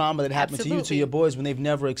down the trauma that happened to you to your boys when they've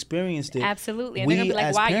never experienced it. Absolutely. And they're going to be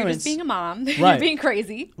like, wow, you're just being a mom. You're being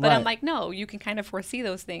crazy. But I'm like, no, you can kind of foresee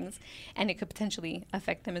those things and it could potentially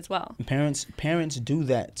affect them as well. Parents do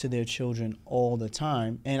that to their children all the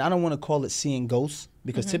time. And I don't want to call it seeing ghosts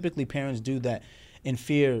because typically parents do that in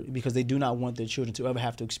fear because they do not want their children to ever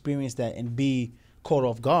have to experience that and be caught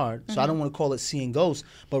off guard. So I don't want to call it seeing ghosts,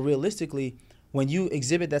 but realistically, when you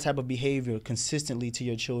exhibit that type of behavior consistently to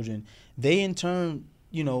your children, they in turn,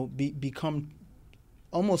 become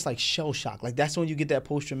almost like shell shock. Like that's when you get that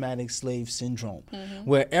post-traumatic slave syndrome,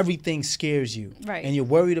 where everything scares you, right, and you're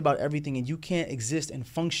worried about everything, and you can't exist and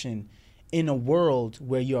function in a world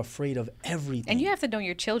where you're afraid of everything. And you have to know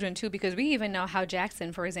your children too, because we even know how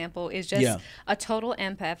Jackson, for example, is just a total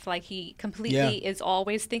empath. Like he completely is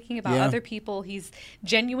always thinking about other people. He's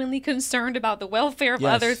genuinely concerned about the welfare of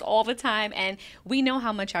others all the time. And we know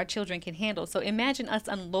how much our children can handle. So imagine us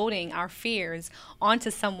unloading our fears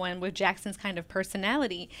onto someone with Jackson's kind of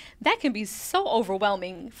personality. That can be so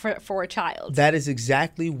overwhelming for a child. That is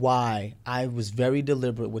exactly why I was very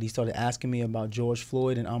deliberate when he started asking me about George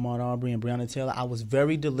Floyd and Ahmaud Arbery and Breonna Taylor. I was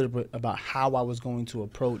very deliberate about how I was going to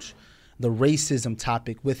approach the racism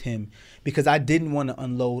topic with him, because I didn't want to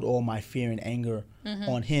unload all my fear and anger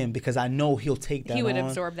on him, because I know he'll take that on. He would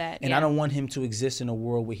absorb that. And I don't want him to exist in a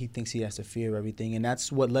world where he thinks he has to fear everything. And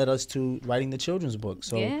that's what led us to writing the children's book.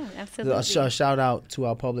 So yeah, absolutely. A shout out to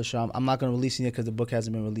our publisher. I'm not going to release it yet because the book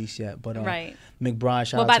hasn't been released yet. But McBride, shout out to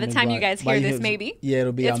McBride. Well, by the time you guys hear this, maybe. Yeah,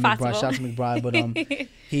 it'll be it's out. McBride. Shout out to McBride. But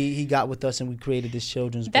he got with us and we created this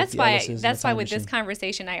children's book. That's why with this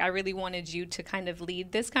conversation, I really wanted you to kind of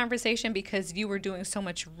lead this conversation, because you were doing so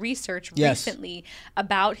much research recently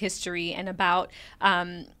about history and about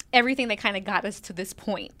everything that kind of got us to this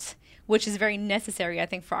point, which is very necessary, I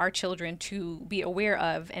think, for our children to be aware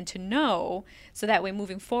of and to know, so that way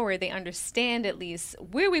moving forward they understand at least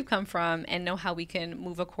where we've come from and know how we can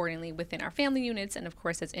move accordingly within our family units and, of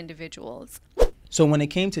course, as individuals. So when it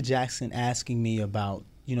came to Jackson asking me about,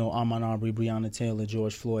 Ahmaud Arbery, Breonna Taylor,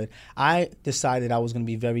 George Floyd, I decided I was going to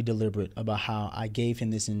be very deliberate about how I gave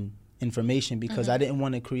him this information, because I didn't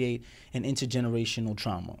want to create an intergenerational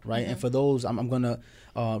trauma, right? And for those, I'm going to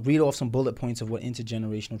read off some bullet points of what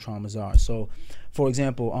intergenerational traumas are. So, for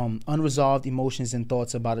example, unresolved emotions and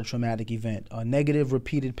thoughts about a traumatic event, negative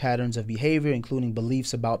repeated patterns of behavior, including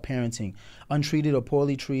beliefs about parenting, untreated or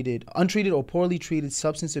poorly treated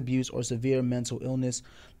substance abuse or severe mental illness,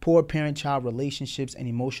 poor parent-child relationships and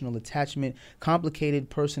emotional attachment, complicated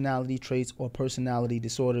personality traits or personality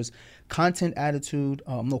disorders, content attitude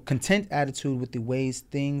with the ways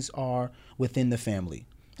things are within the family.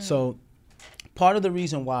 So part of the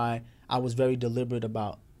reason why I was very deliberate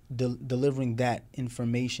about delivering that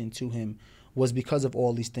information to him was because of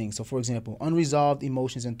all these things. So, for example, unresolved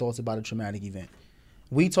emotions and thoughts about a traumatic event.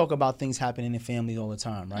 We talk about things happening in families all the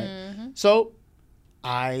time, right? So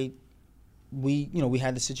we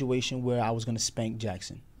had the situation where I was going to spank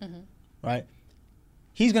Jackson, right?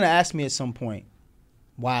 He's going to ask me at some point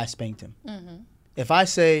why I spanked him. If I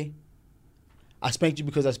say, I spanked you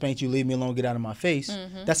because I spanked you, leave me alone, get out of my face,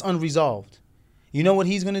 that's unresolved. You know what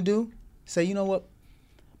he's going to do? Say, you know what?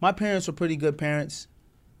 My parents were pretty good parents.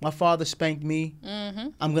 My father spanked me.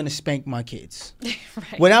 I'm going to spank my kids.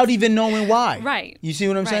 Right. Without even knowing why. Right. You see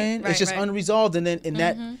what I'm saying? Right, it's just unresolved. And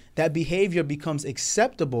then that behavior becomes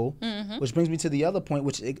acceptable, which brings me to the other point,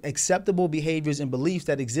 which acceptable behaviors and beliefs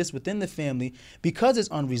that exist within the family because it's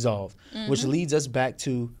unresolved, which leads us back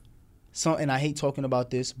to and I hate talking about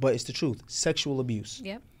this, but it's the truth, sexual abuse.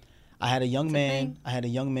 Yep. I had a young man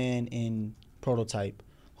in Prototype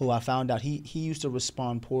who I found out he used to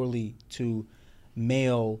respond poorly to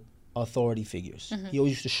male authority figures. He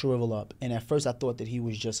always used to shrivel up. And at first I thought that he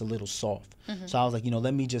was just a little soft. So I was like,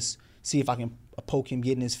 let me just see if I can poke him,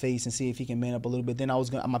 get in his face, and see if he can man up a little bit. Then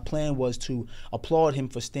my plan was to applaud him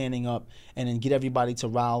for standing up and then get everybody to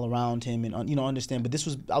rile around him and understand. But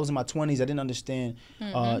I was in my 20s. I didn't understand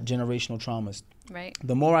generational traumas. Right.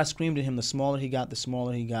 The more I screamed at him, the smaller he got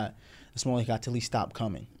till he stopped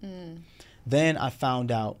coming. Then I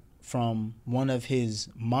found out from one of his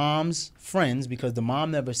mom's friends, because the mom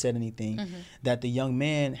never said anything, that the young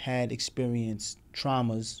man had experienced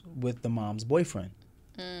traumas with the mom's boyfriend.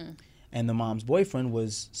 And the mom's boyfriend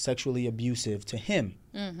was sexually abusive to him.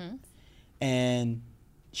 And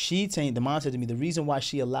the mom said to me, the reason why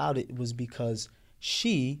she allowed it was because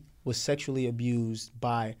she was sexually abused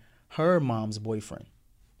by her mom's boyfriend.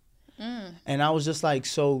 And I was just like,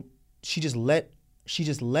 so she just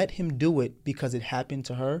let him do it because it happened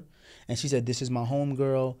to her. And she said, this is my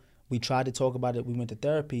homegirl. We tried to talk about it. We went to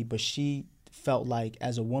therapy, but she felt like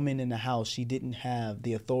as a woman in the house, she didn't have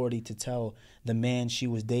the authority to tell the man she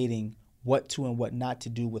was dating what to and what not to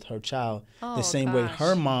do with her child. The same way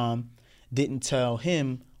her mom didn't tell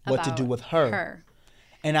him what to do with her.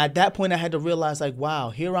 And at that point, I had to realize, like, wow,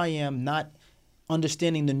 here I am not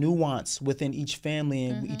understanding the nuance within each family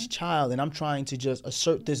and each child, and I'm trying to just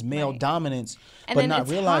assert this male dominance, And but then not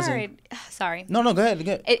it's realizing. hard. Sorry. No, go ahead.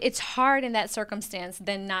 Go ahead. It's hard in that circumstance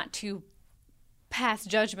then not to pass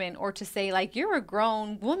judgment or to say, like, you're a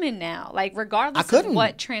grown woman now. Like, regardless of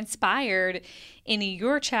what transpired in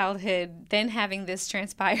your childhood, then having this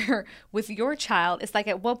transpire with your child, it's like,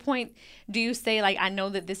 at what point do you say, like, I know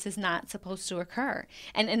that this is not supposed to occur?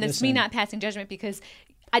 And it's me not passing judgment because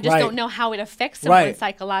I just don't know how it affects someone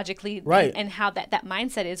psychologically and how that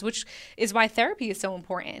mindset is, which is why therapy is so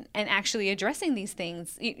important and actually addressing these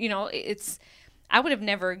things. You know, I would have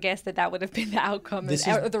never guessed that would have been the outcome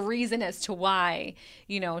or the reason as to why,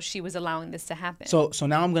 you know, she was allowing this to happen. So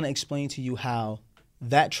now I'm going to explain to you how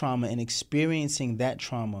that trauma and experiencing that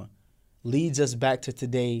trauma leads us back to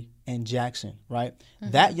today and Jackson, right?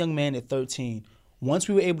 That young man at 13, once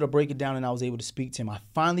we were able to break it down and I was able to speak to him, I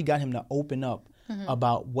finally got him to open up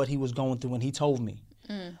about what he was going through, and he told me.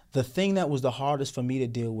 The thing that was the hardest for me to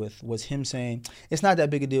deal with was him saying, it's not that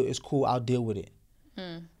big a deal, it's cool, I'll deal with it.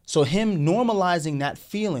 So him normalizing that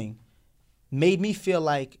feeling made me feel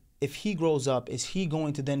like if he grows up, is he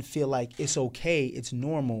going to then feel like it's okay, it's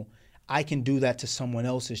normal, I can do that to someone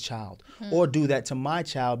else's child or do that to my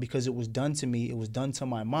child because it was done to me, it was done to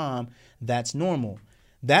my mom, that's normal.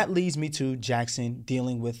 That leads me to Jackson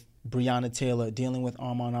dealing with Breonna Taylor, dealing with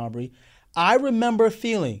Ahmaud Arbery. I remember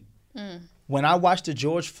feeling when I watched the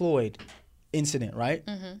George Floyd incident, right?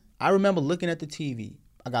 I remember looking at the TV.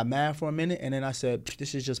 I got mad for a minute, and then I said,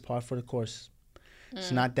 this is just par for the course.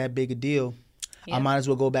 It's not that big a deal. I might as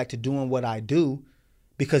well go back to doing what I do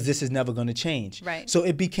because this is never going to change. Right. So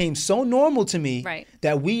it became so normal to me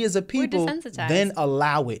that we as a people then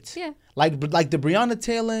allow it. Yeah. Like the Breonna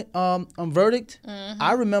Taylor verdict,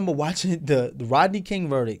 I remember watching the Rodney King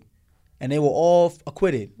verdict, and they were all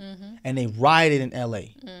acquitted, and they rioted in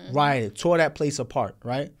L.A., rioted, tore that place apart,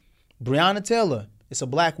 right? Breonna Taylor, it's a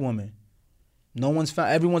black woman. No one's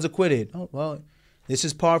found, everyone's acquitted. Oh, well, this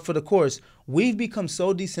is par for the course. We've become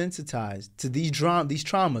so desensitized to these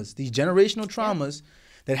traumas, these generational traumas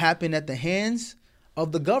that happen at the hands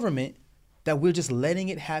of the government that we're just letting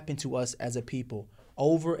it happen to us as a people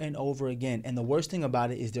over and over again. And the worst thing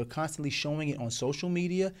about it is they're constantly showing it on social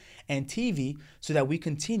media and TV so that we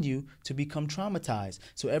continue to become traumatized.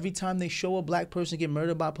 So every time they show a black person get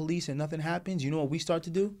murdered by police and nothing happens, you know what we start to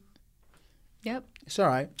do? Yep. It's all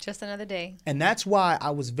right. Just another day. And that's why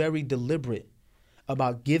I was very deliberate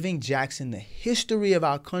about giving Jackson the history of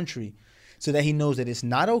our country so that he knows that it's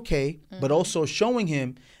not okay, but also showing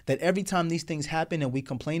him that every time these things happen and we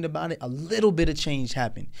complained about it, a little bit of change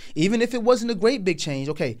happened. Even if it wasn't a great big change,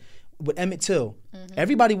 okay, with Emmett Till,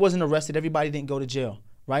 everybody wasn't arrested, everybody didn't go to jail,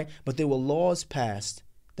 right? But there were laws passed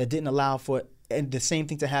that didn't allow for and the same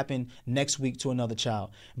thing to happen next week to another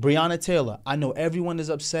child. Breonna Taylor, I know everyone is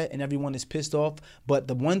upset and everyone is pissed off, but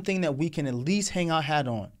the one thing that we can at least hang our hat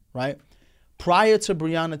on, right? Prior to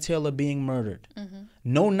Breonna Taylor being murdered,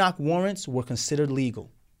 no-knock warrants were considered legal,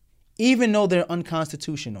 even though they're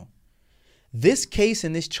unconstitutional. This case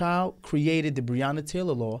and this child created the Breonna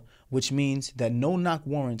Taylor law, which means that no-knock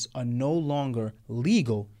warrants are no longer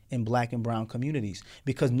legal in black and brown communities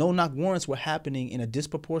because no-knock warrants were happening in a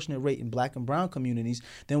disproportionate rate in black and brown communities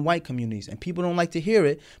than white communities. And people don't like to hear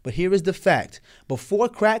it, but here is the fact. Before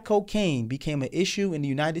crack cocaine became an issue in the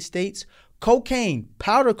United States, cocaine,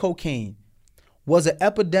 powder cocaine, was an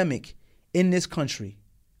epidemic in this country.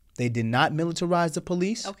 They did not militarize the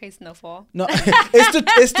police. Okay, Snowfall. No,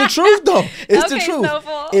 it's the truth though. It's the truth.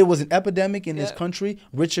 Snowfall. It was an epidemic in this country.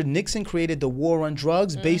 Richard Nixon created the war on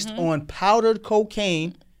drugs based on powdered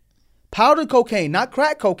cocaine. Powdered cocaine, not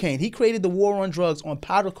crack cocaine. He created the war on drugs on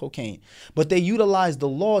powdered cocaine. But they utilized the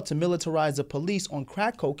law to militarize the police on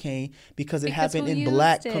crack cocaine because it happened in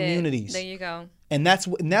black communities. There you go. And that's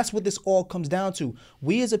what this all comes down to.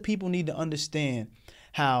 We as a people need to understand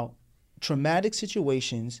how traumatic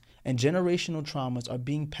situations and generational traumas are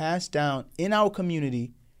being passed down in our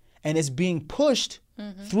community, and it's being pushed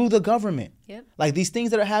through the government. Yep. Like these things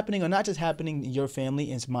that are happening are not just happening in your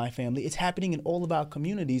family, it's my family. It's happening in all of our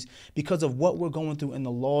communities because of what we're going through in the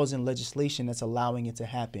laws and legislation that's allowing it to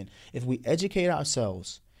happen. If we educate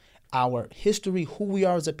ourselves, our history, who we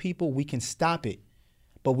are as a people, we can stop it.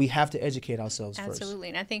 But we have to educate ourselves first. Absolutely.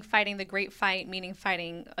 And I think fighting the great fight, meaning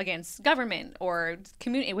fighting against government or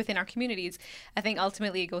community within our communities, I think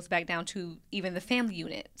ultimately it goes back down to even the family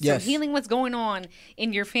unit. Yes. So healing what's going on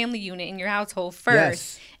in your family unit, in your household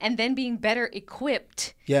first, and then being better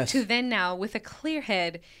equipped to then now, with a clear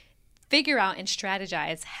head, figure out and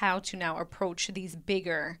strategize how to now approach these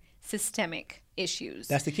bigger systemic issues.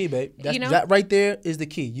 That's the key, babe. You know? That right there is the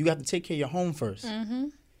key. You have to take care of your home first.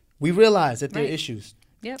 We realize that there are Right. issues.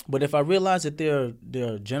 Yep. But if I realize that there are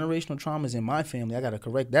generational traumas in my family, I got to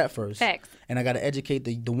correct that first. Facts. And I got to educate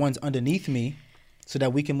the ones underneath me so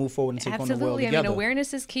that we can move forward and take on the world Absolutely. I together. mean,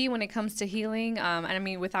 awareness is key when it comes to healing. And I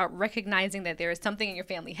mean, without recognizing that there is something in your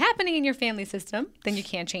family happening in your family system, then you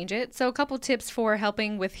can't change it. So a couple tips for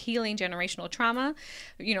helping with healing generational trauma.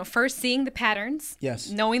 First, seeing the patterns. Yes.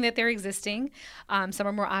 Knowing that they're existing. Some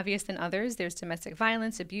are more obvious than others. There's domestic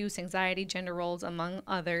violence, abuse, anxiety, gender roles, among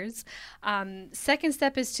others. Second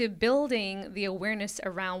step is to building the awareness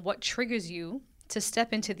around what triggers you to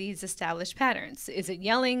step into these established patterns. Is it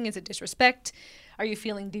yelling? Is it disrespect? Are you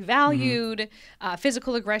feeling devalued?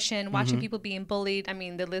 Physical aggression, watching people being bullied. I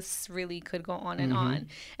mean, the list really could go on and on.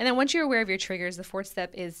 And then once you're aware of your triggers, the fourth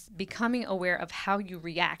step is becoming aware of how you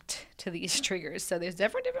react to these triggers. So there's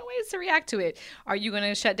different ways to react to it. Are you going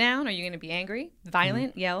to shut down? Are you going to be angry,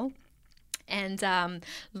 violent, yell? And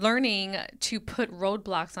learning to put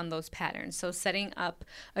roadblocks on those patterns. So setting up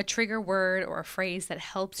a trigger word or a phrase that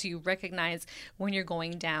helps you recognize when you're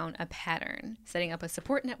going down a pattern. Setting up a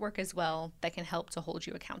support network as well that can help to hold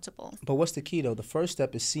you accountable. But what's the key, though? The first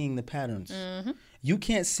step is seeing the patterns. You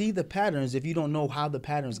can't see the patterns if you don't know how the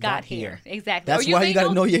patterns got here. Exactly. That's why you got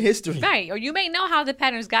to know your history. Right. Or you may know how the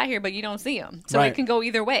patterns got here, but you don't see them. So Right. it can go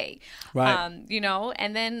either way. Right.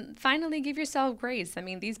 And then finally give yourself grace. I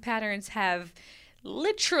mean, these patterns have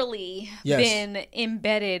literally Yes. been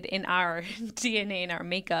embedded in our DNA and our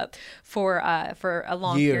makeup for a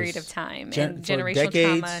long Years. period of time. For And generational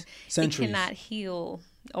decades, trauma, centuries. it cannot heal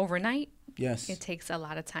overnight. Yes. It takes a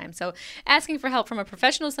lot of time. So asking for help from a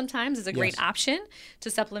professional sometimes is a great Yes. option to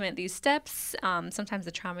supplement these steps. Sometimes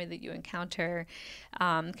the trauma that you encounter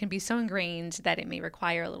can be so ingrained that it may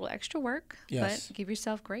require a little extra work. Yes. But give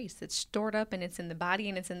yourself grace. It's stored up and it's in the body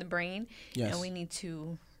and it's in the brain. Yes. And we need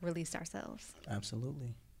to release ourselves.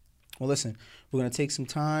 Absolutely. Well, listen, we're going to take some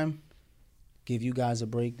time, give you guys a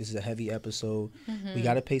break. This is a heavy episode. We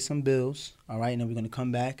got to pay some bills, all right? And then we're going to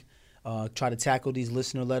come back, try to tackle these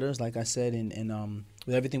listener letters, like I said, and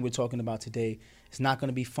with everything we're talking about today. It's not going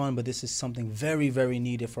to be fun, but this is something very, very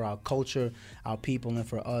needed for our culture, our people, and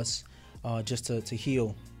for us just to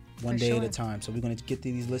heal one day at a time. So we're going to get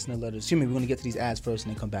to these listener letters. We're going to get to these ads first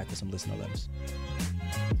and then come back with some listener letters.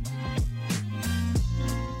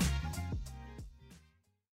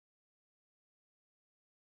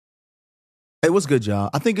 Hey, what's good,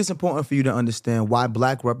 y'all? I think it's important for you to understand why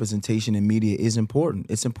black representation in media is important.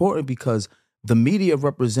 It's important because the media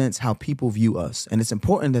represents how people view us. And it's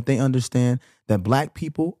important that they understand that black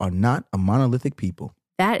people are not a monolithic people.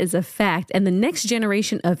 That is a fact. And the next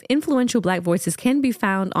generation of influential Black voices can be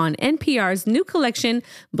found on NPR's new collection,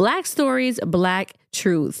 Black Stories, Black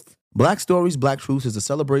Truth. Black Stories, Black Truths is a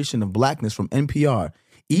celebration of blackness from NPR.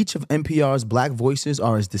 Each of NPR's black voices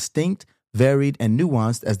are as distinct, varied, and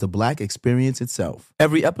nuanced as the black experience itself.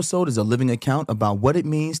 Every episode is a living account about what it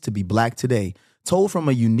means to be black today, told from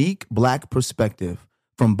a unique black perspective.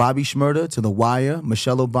 From Bobby Shmurda to The Wire,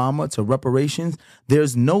 Michelle Obama to reparations,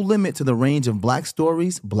 there's no limit to the range of black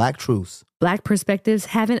stories, black truths. Black perspectives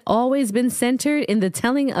haven't always been centered in the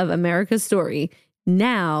telling of America's story.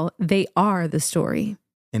 Now they are the story.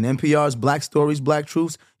 In NPR's Black Stories, Black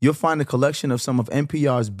Truths, you'll find a collection of some of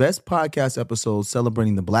NPR's best podcast episodes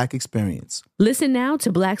celebrating the black experience. Listen now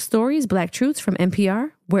to Black Stories, Black Truths from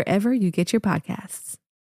NPR, wherever you get your podcasts.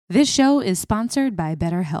 This show is sponsored by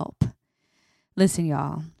BetterHelp. Listen,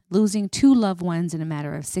 y'all, losing 2 loved ones in a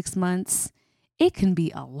matter of 6 months, it can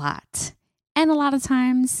be a lot. And a lot of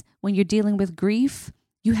times when you're dealing with grief,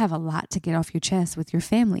 you have a lot to get off your chest with your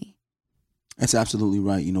family. That's absolutely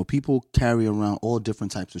right. You know, people carry around all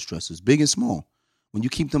different types of stresses, big and small. When you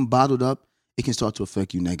keep them bottled up, it can start to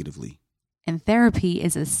affect you negatively. And therapy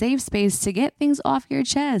is a safe space to get things off your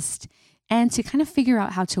chest and to kind of figure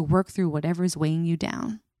out how to work through whatever's weighing you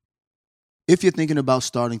down. If you're thinking about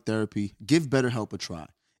starting therapy, give BetterHelp a try.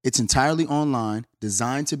 It's entirely online,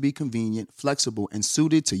 designed to be convenient, flexible, and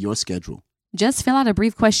suited to your schedule. Just fill out a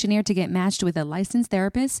brief questionnaire to get matched with a licensed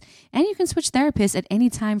therapist, and you can switch therapists at any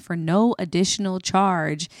time for no additional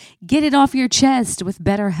charge. Get it off your chest with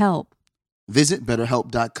BetterHelp. Visit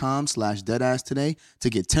BetterHelp.com/deadass today to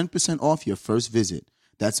get 10% off your first visit.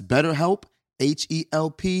 That's BetterHelp,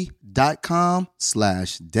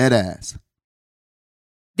 HELP.com/deadass.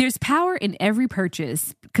 There's power in every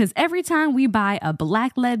purchase, because every time we buy a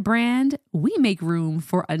Black-led brand, we make room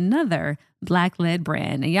for another Black-led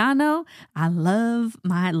brand. And y'all know I love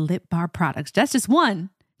my lip bar products. That's just one,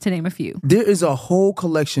 to name a few. There is a whole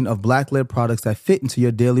collection of black-led products that fit into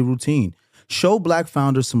your daily routine. Show black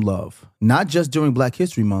founders some love, not just during Black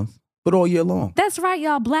History Month, but all year long. That's right,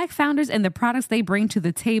 y'all. Black founders and the products they bring to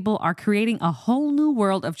the table are creating a whole new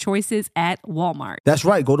world of choices at Walmart. That's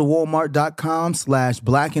right. Go to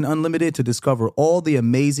walmart.com/blackandunlimited to discover all the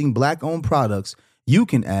amazing Black-owned products you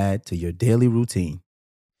can add to your daily routine.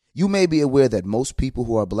 You may be aware that most people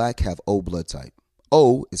who are black have O blood type.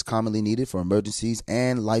 O is commonly needed for emergencies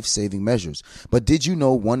and life-saving measures. But did you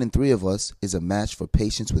know 1 in 3 of us is a match for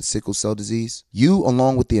patients with sickle cell disease? You,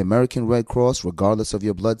 along with the American Red Cross, regardless of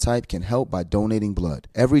your blood type, can help by donating blood.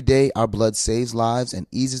 Every day, our blood saves lives and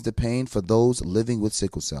eases the pain for those living with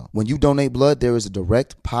sickle cell. When you donate blood, there is a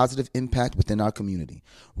direct positive impact within our community.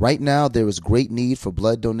 Right now, there is great need for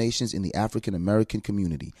blood donations in the African American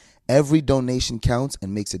community. Every donation counts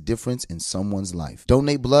and makes a difference in someone's life.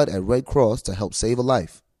 Donate blood at Red Cross to help save a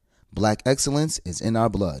life. Black excellence is in our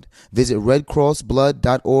blood. Visit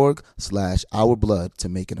redcrossblood.org/ourblood to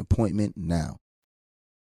make an appointment now.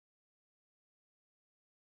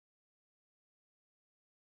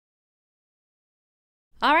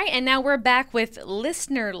 All right, and now we're back with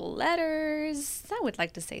listener letters. I would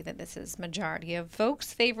like to say that this is majority of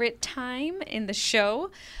folks' favorite time in the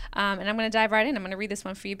show. And I'm going to dive right in. I'm going to read this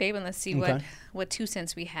one for you, babe, and let's see what 2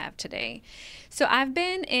 cents we have today. So I've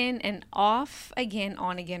been in an off-again,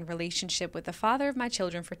 on-again relationship with the father of my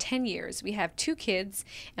children for 10 years. We have 2 kids,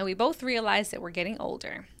 and we both realize that we're getting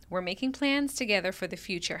older. We're making plans together for the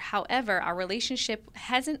future. However, our relationship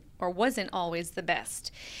wasn't always the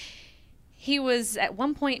best. He was at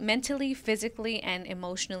one point mentally, physically, and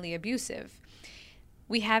emotionally abusive.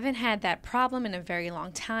 We haven't had that problem in a very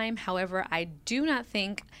long time. However, I do not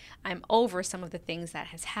think I'm over some of the things that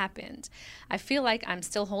has happened. I feel like I'm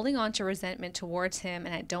still holding on to resentment towards him,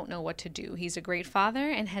 and I don't know what to do. He's a great father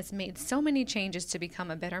and has made so many changes to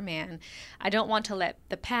become a better man. I don't want to let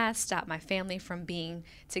the past stop my family from being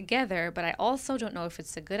together, but I also don't know if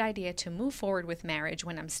it's a good idea to move forward with marriage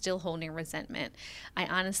when I'm still holding resentment. I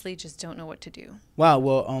honestly just don't know what to do. Wow.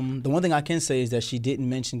 Well, the one thing I can say is that she didn't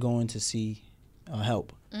mention going to see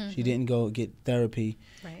help. Mm-hmm. She didn't go get therapy,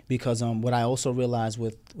 right? Because what I also realized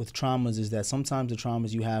with traumas is that sometimes the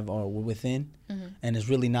traumas you have are within, mm-hmm. and it's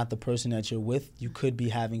really not the person that you're with. You could be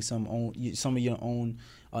having some of your own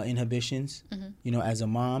inhibitions, mm-hmm. As a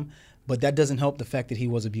mom. But that doesn't help the fact that he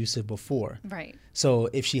was abusive before. Right. So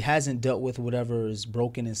if she hasn't dealt with whatever is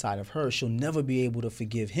broken inside of her, she'll never be able to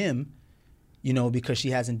forgive him, because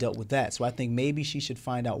she hasn't dealt with that. So I think maybe she should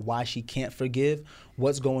find out why she can't forgive,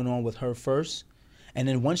 what's going on with her first. And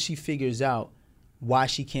then once she figures out why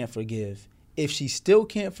she can't forgive, if she still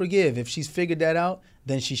can't forgive, if she's figured that out,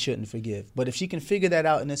 then she shouldn't forgive. But if she can figure that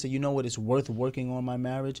out and then say, you know what, it's worth working on my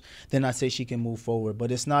marriage, then I say she can move forward. But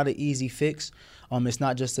it's not an easy fix. It's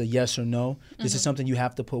not just a yes or no. Mm-hmm. This is something you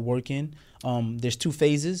have to put work in. There's 2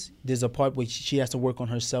 phases. There's a part where she has to work on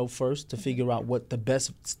herself first to figure out what the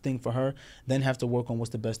best thing for her, then have to work on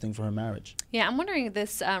what's the best thing for her marriage. Yeah, I'm wondering,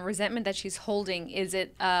 this resentment that she's holding, is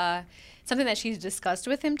it something that she's discussed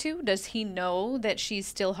with him too? Does he know that she's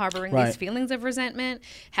still harboring these feelings of resentment?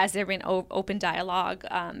 Has there been open dialogue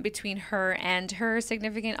between her and her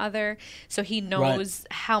significant other, so he knows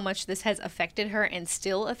how much this has affected her and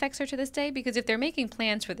still affects her to this day? Because if they're making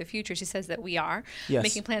plans for the future, she says that we are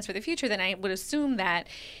making plans for the future, then I would assume that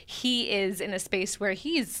he is in a space where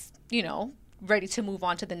he's, ready to move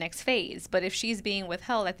on to the next phase. But if she's being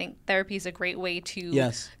withheld, I think therapy is a great way to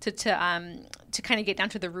kind of get down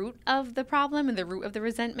to the root of the problem and the root of the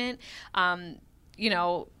resentment.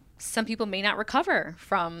 Some people may not recover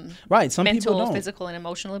from some mental, physical, and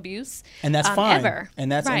emotional abuse. And that's fine. Ever.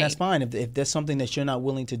 And that's fine. If there's something that you're not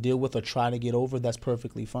willing to deal with or try to get over, that's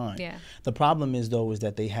perfectly fine. Yeah. The problem is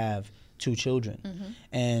that they have 2 children. Mm-hmm.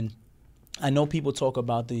 And I know people talk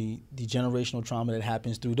about the generational trauma that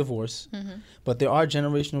happens through divorce, mm-hmm. but there are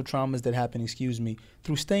generational traumas that happen,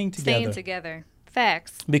 through staying together.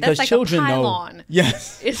 Facts. Because that's like children a pylon. know.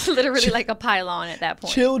 Yes. It's literally like a pylon at that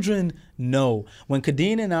point. Children know. When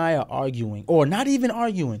Kadeen and I are arguing, or not even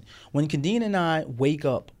arguing, when Kadeen and I wake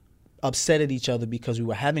up upset at each other because we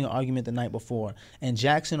were having an argument the night before, and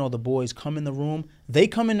Jackson or the boys come in the room, they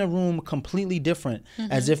come in the room completely different,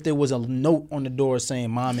 mm-hmm. as if there was a note on the door saying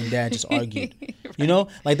Mom and Dad just argued. Right.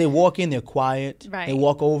 Like they walk in, they're quiet. Right. They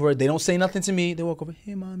walk over, they don't say nothing to me. They walk over,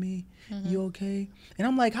 hey, Mommy, mm-hmm. you okay? And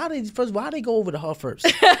I'm like, how they go over to her first?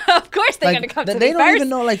 Of course they're going to come to me first. They don't even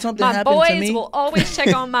know something happened to me. My boys will always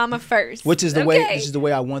check on Mama first. Which is the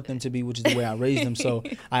way I want them to be, which is the way I raised them. So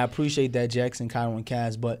I appreciate that, Jackson, Cairo, and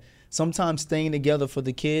Kaz. But sometimes staying together for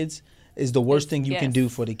the kids is the worst thing you can do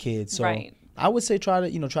for the kids. So I would say try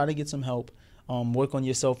to get some help. Work on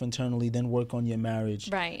yourself internally, then work on your marriage.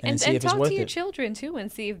 Right. And see And if it's talk worth to your it. children too and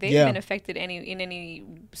see if they've Yeah. been affected in any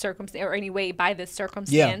circumstance or any way by this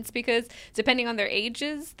circumstance, because depending on their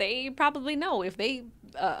ages, they probably know. If they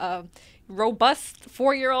robust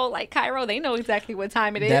 4-year-old like Cairo, they know exactly what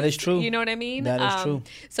time it is. That is true. You know what I mean? That is true.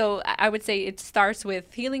 So I would say it starts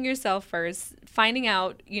with healing yourself first, finding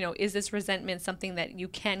out, is this resentment something that you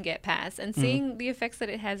can get past, and seeing the effects that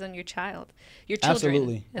it has on your children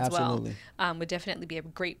Absolutely. as Absolutely. well would definitely be a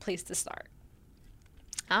great place to start.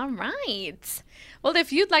 All right. Well,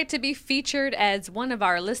 if you'd like to be featured as one of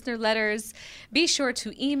our listener letters, be sure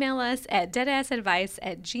to email us at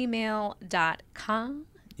deadassadvice@gmail.com.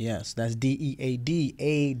 Yes, that's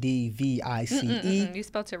DEADADVICE. You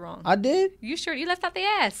spelled it wrong. I did? You sure? You left out the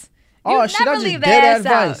ass. Oh, You shit, I never just leave the dead ass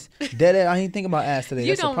advice. out. Dead ass. I ain't thinking about ass today. You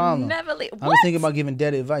That's the don't problem. never leave. I was thinking about giving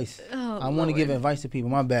dead advice. Oh, I want to give Lord. advice to people.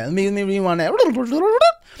 My bad. Let me rewind that.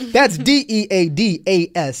 That's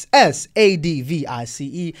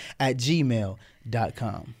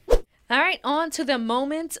DEADASSADVICE@gmail.com. All right, on to the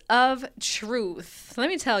moment of truth. Let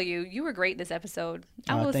me tell you, you were great this episode.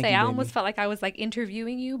 I will thank say, you, I baby. almost felt like I was like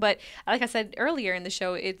interviewing you, but like I said earlier in the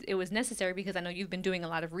show, it was necessary because I know you've been doing a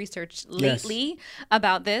lot of research lately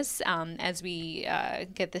about this as we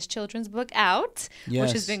get this children's book out,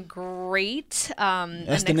 which has Yes. been great.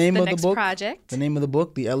 That's the name of the book. Project. The name of the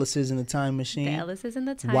book, The Ellises in the Time Machine. The Ellises in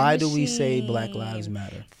the Time Why Machine. do we say Black Lives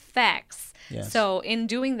Matter? Facts. Yes. So in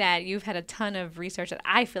doing that, you've had a ton of research that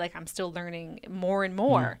I feel like I'm still learning more and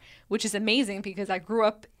more, which is amazing because I grew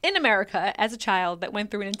up in America as a child that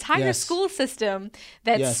went through an entire Yes. school system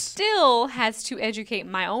that Yes. still has to educate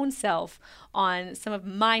my own self on some of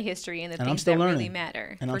my history and the And I'm things still that really learning.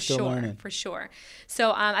 matter. And for I'm still sure, learning. for sure.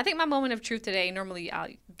 So I think my moment of truth today, normally I'll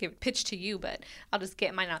give pitch to you, but I'll just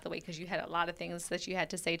get mine out the way because you had a lot of things that you had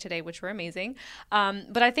to say today, which were amazing.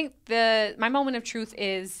 But I think my moment of truth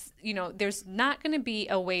is, there's not going to be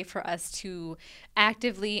a way for us to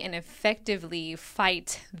actively and effectively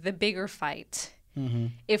fight the bigger fight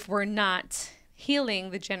if we're not healing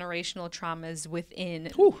the generational traumas within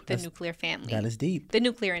the nuclear family. That is deep. The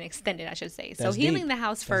nuclear and extended, I should say. So That's healing deep. the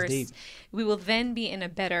house That's first, deep. we will then be in a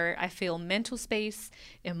better, I feel, mental space,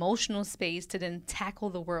 emotional space to then tackle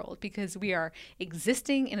the world, because we are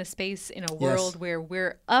existing in a space, in a world where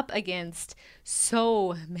we're up against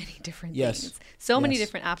so many different things, so many Yes.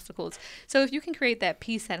 different obstacles. So if you can create that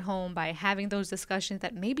peace at home by having those discussions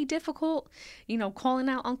that may be difficult, calling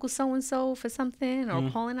out Uncle so-and-so for something, or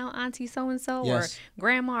calling out Auntie so-and-so, Yes. or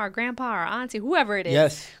grandma or grandpa or auntie, whoever it is,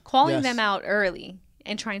 Yes. calling Yes. them out early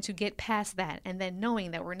and trying to get past that, and then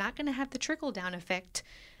knowing that we're not going to have the trickle-down effect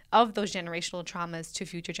of those generational traumas to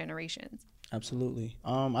future generations. Absolutely.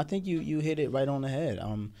 I think you hit it right on the head.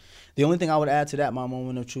 The only thing I would add to that, my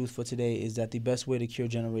moment of truth for today, is that the best way to cure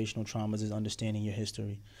generational traumas is understanding your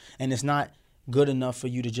history. And it's not good enough for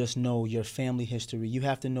you to just know your family history. You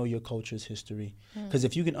have to know your culture's history. Because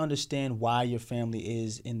if you can understand why your family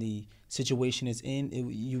is in the situation it's in,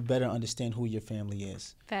 you better understand who your family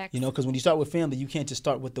is. Facts. Because when you start with family, you can't just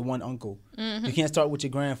start with the one uncle. You can't start with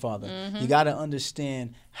your grandfather. You got to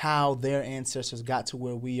understand how their ancestors got to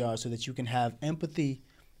where we are so that you can have empathy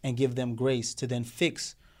and give them grace to then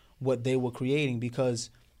fix what they were creating.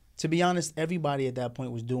 Because, to be honest, everybody at that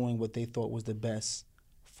point was doing what they thought was the best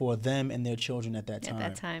for them and their children at that time. At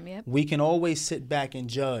that time, yep. We can always sit back and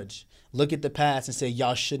judge, look at the past and say,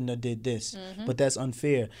 y'all shouldn't have did this. But that's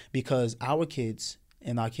unfair, because our kids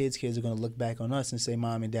and our kids' kids are going to look back on us and say,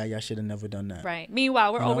 Mom and Dad, y'all should have never done that. Right.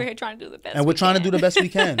 Meanwhile, we're over here trying to do the best And we're trying to do the best we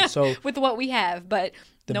can. So with what we have, but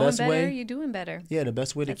the knowing best better, way- you're doing better. yeah, the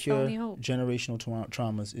best way to That's the cure only hope. generational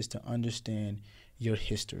traumas is to understand your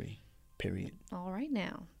history, period. All right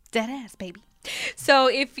now. Dead ass, baby. So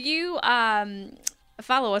if you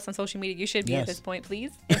follow us on social media, you should be at Yes. this point, please.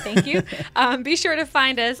 And thank you. Be sure to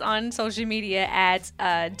find us on social media at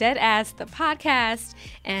Dead Ass the Podcast.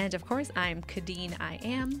 And of course, I'm Kadeen I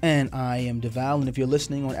Am. And I am Deval. And if you're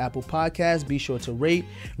listening on Apple Podcasts, be sure to rate,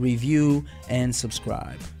 review, and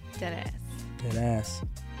subscribe. Dead Ass. Dead Ass.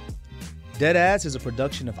 Dead Ass is a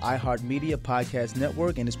production of iHeartMedia Podcast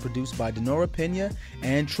Network and is produced by Denora Pena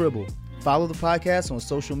and Tribble. Follow the podcast on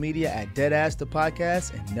social media at Dead Ass the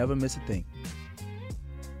Podcast and never miss a thing.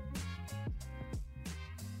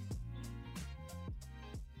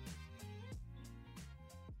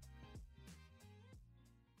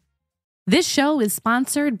 This show is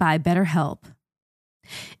sponsored by BetterHelp.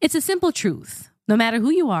 It's a simple truth. No matter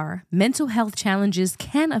who you are, mental health challenges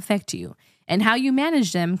can affect you, and how you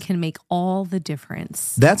manage them can make all the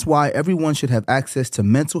difference. That's why everyone should have access to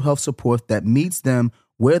mental health support that meets them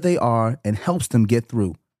where they are and helps them get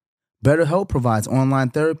through. BetterHelp provides online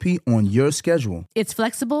therapy on your schedule. It's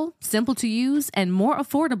flexible, simple to use, and more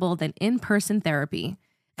affordable than in-person therapy.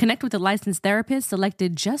 Connect with a licensed therapist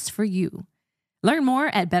selected just for you. Learn more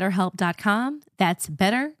at BetterHelp.com. That's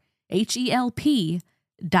better, HELP.com.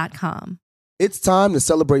 It's time to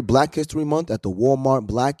celebrate Black History Month at the Walmart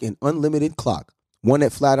Black and Unlimited Clock. One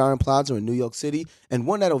at Flatiron Plaza in New York City and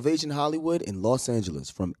one at Ovation Hollywood in Los Angeles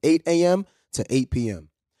from 8 a.m. to 8 p.m.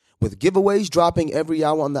 With giveaways dropping every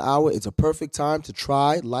hour on the hour, it's a perfect time to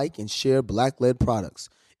try, like, and share Black-led products.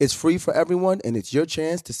 It's free for everyone, and it's your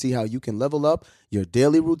chance to see how you can level up your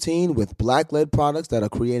daily routine with Black-led products that are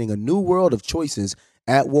creating a new world of choices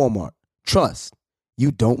at Walmart. Trust,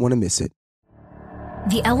 you don't want to miss it.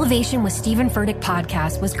 The Elevation with Stephen Furtick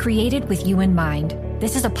podcast was created with you in mind.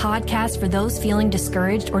 This is a podcast for those feeling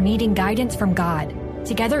discouraged or needing guidance from God.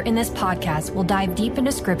 Together in this podcast, we'll dive deep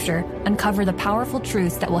into Scripture, uncover the powerful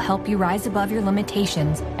truths that will help you rise above your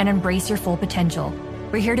limitations and embrace your full potential.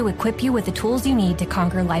 We're here to equip you with the tools you need to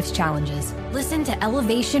conquer life's challenges. Listen to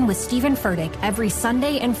Elevation with Stephen Furtick every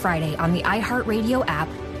Sunday and Friday on the iHeartRadio app,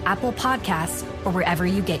 Apple Podcasts, or wherever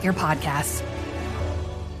you get your podcasts.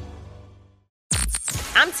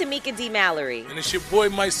 I'm Tamika D. Mallory. And it's your boy,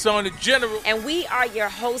 my son, the General. And we are your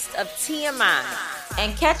hosts of TMI.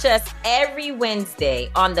 And catch us every Wednesday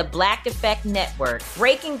on the Black Effect Network,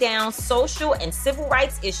 breaking down social and civil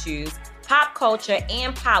rights issues, pop culture,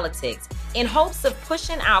 and politics in hopes of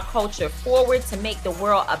pushing our culture forward to make the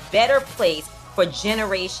world a better place for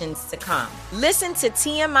generations to come. Listen to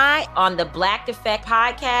TMI on the Black Effect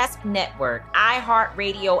Podcast Network,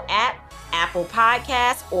 iHeartRadio app, Apple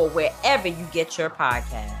Podcasts, or wherever you get your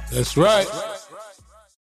podcasts. That's right.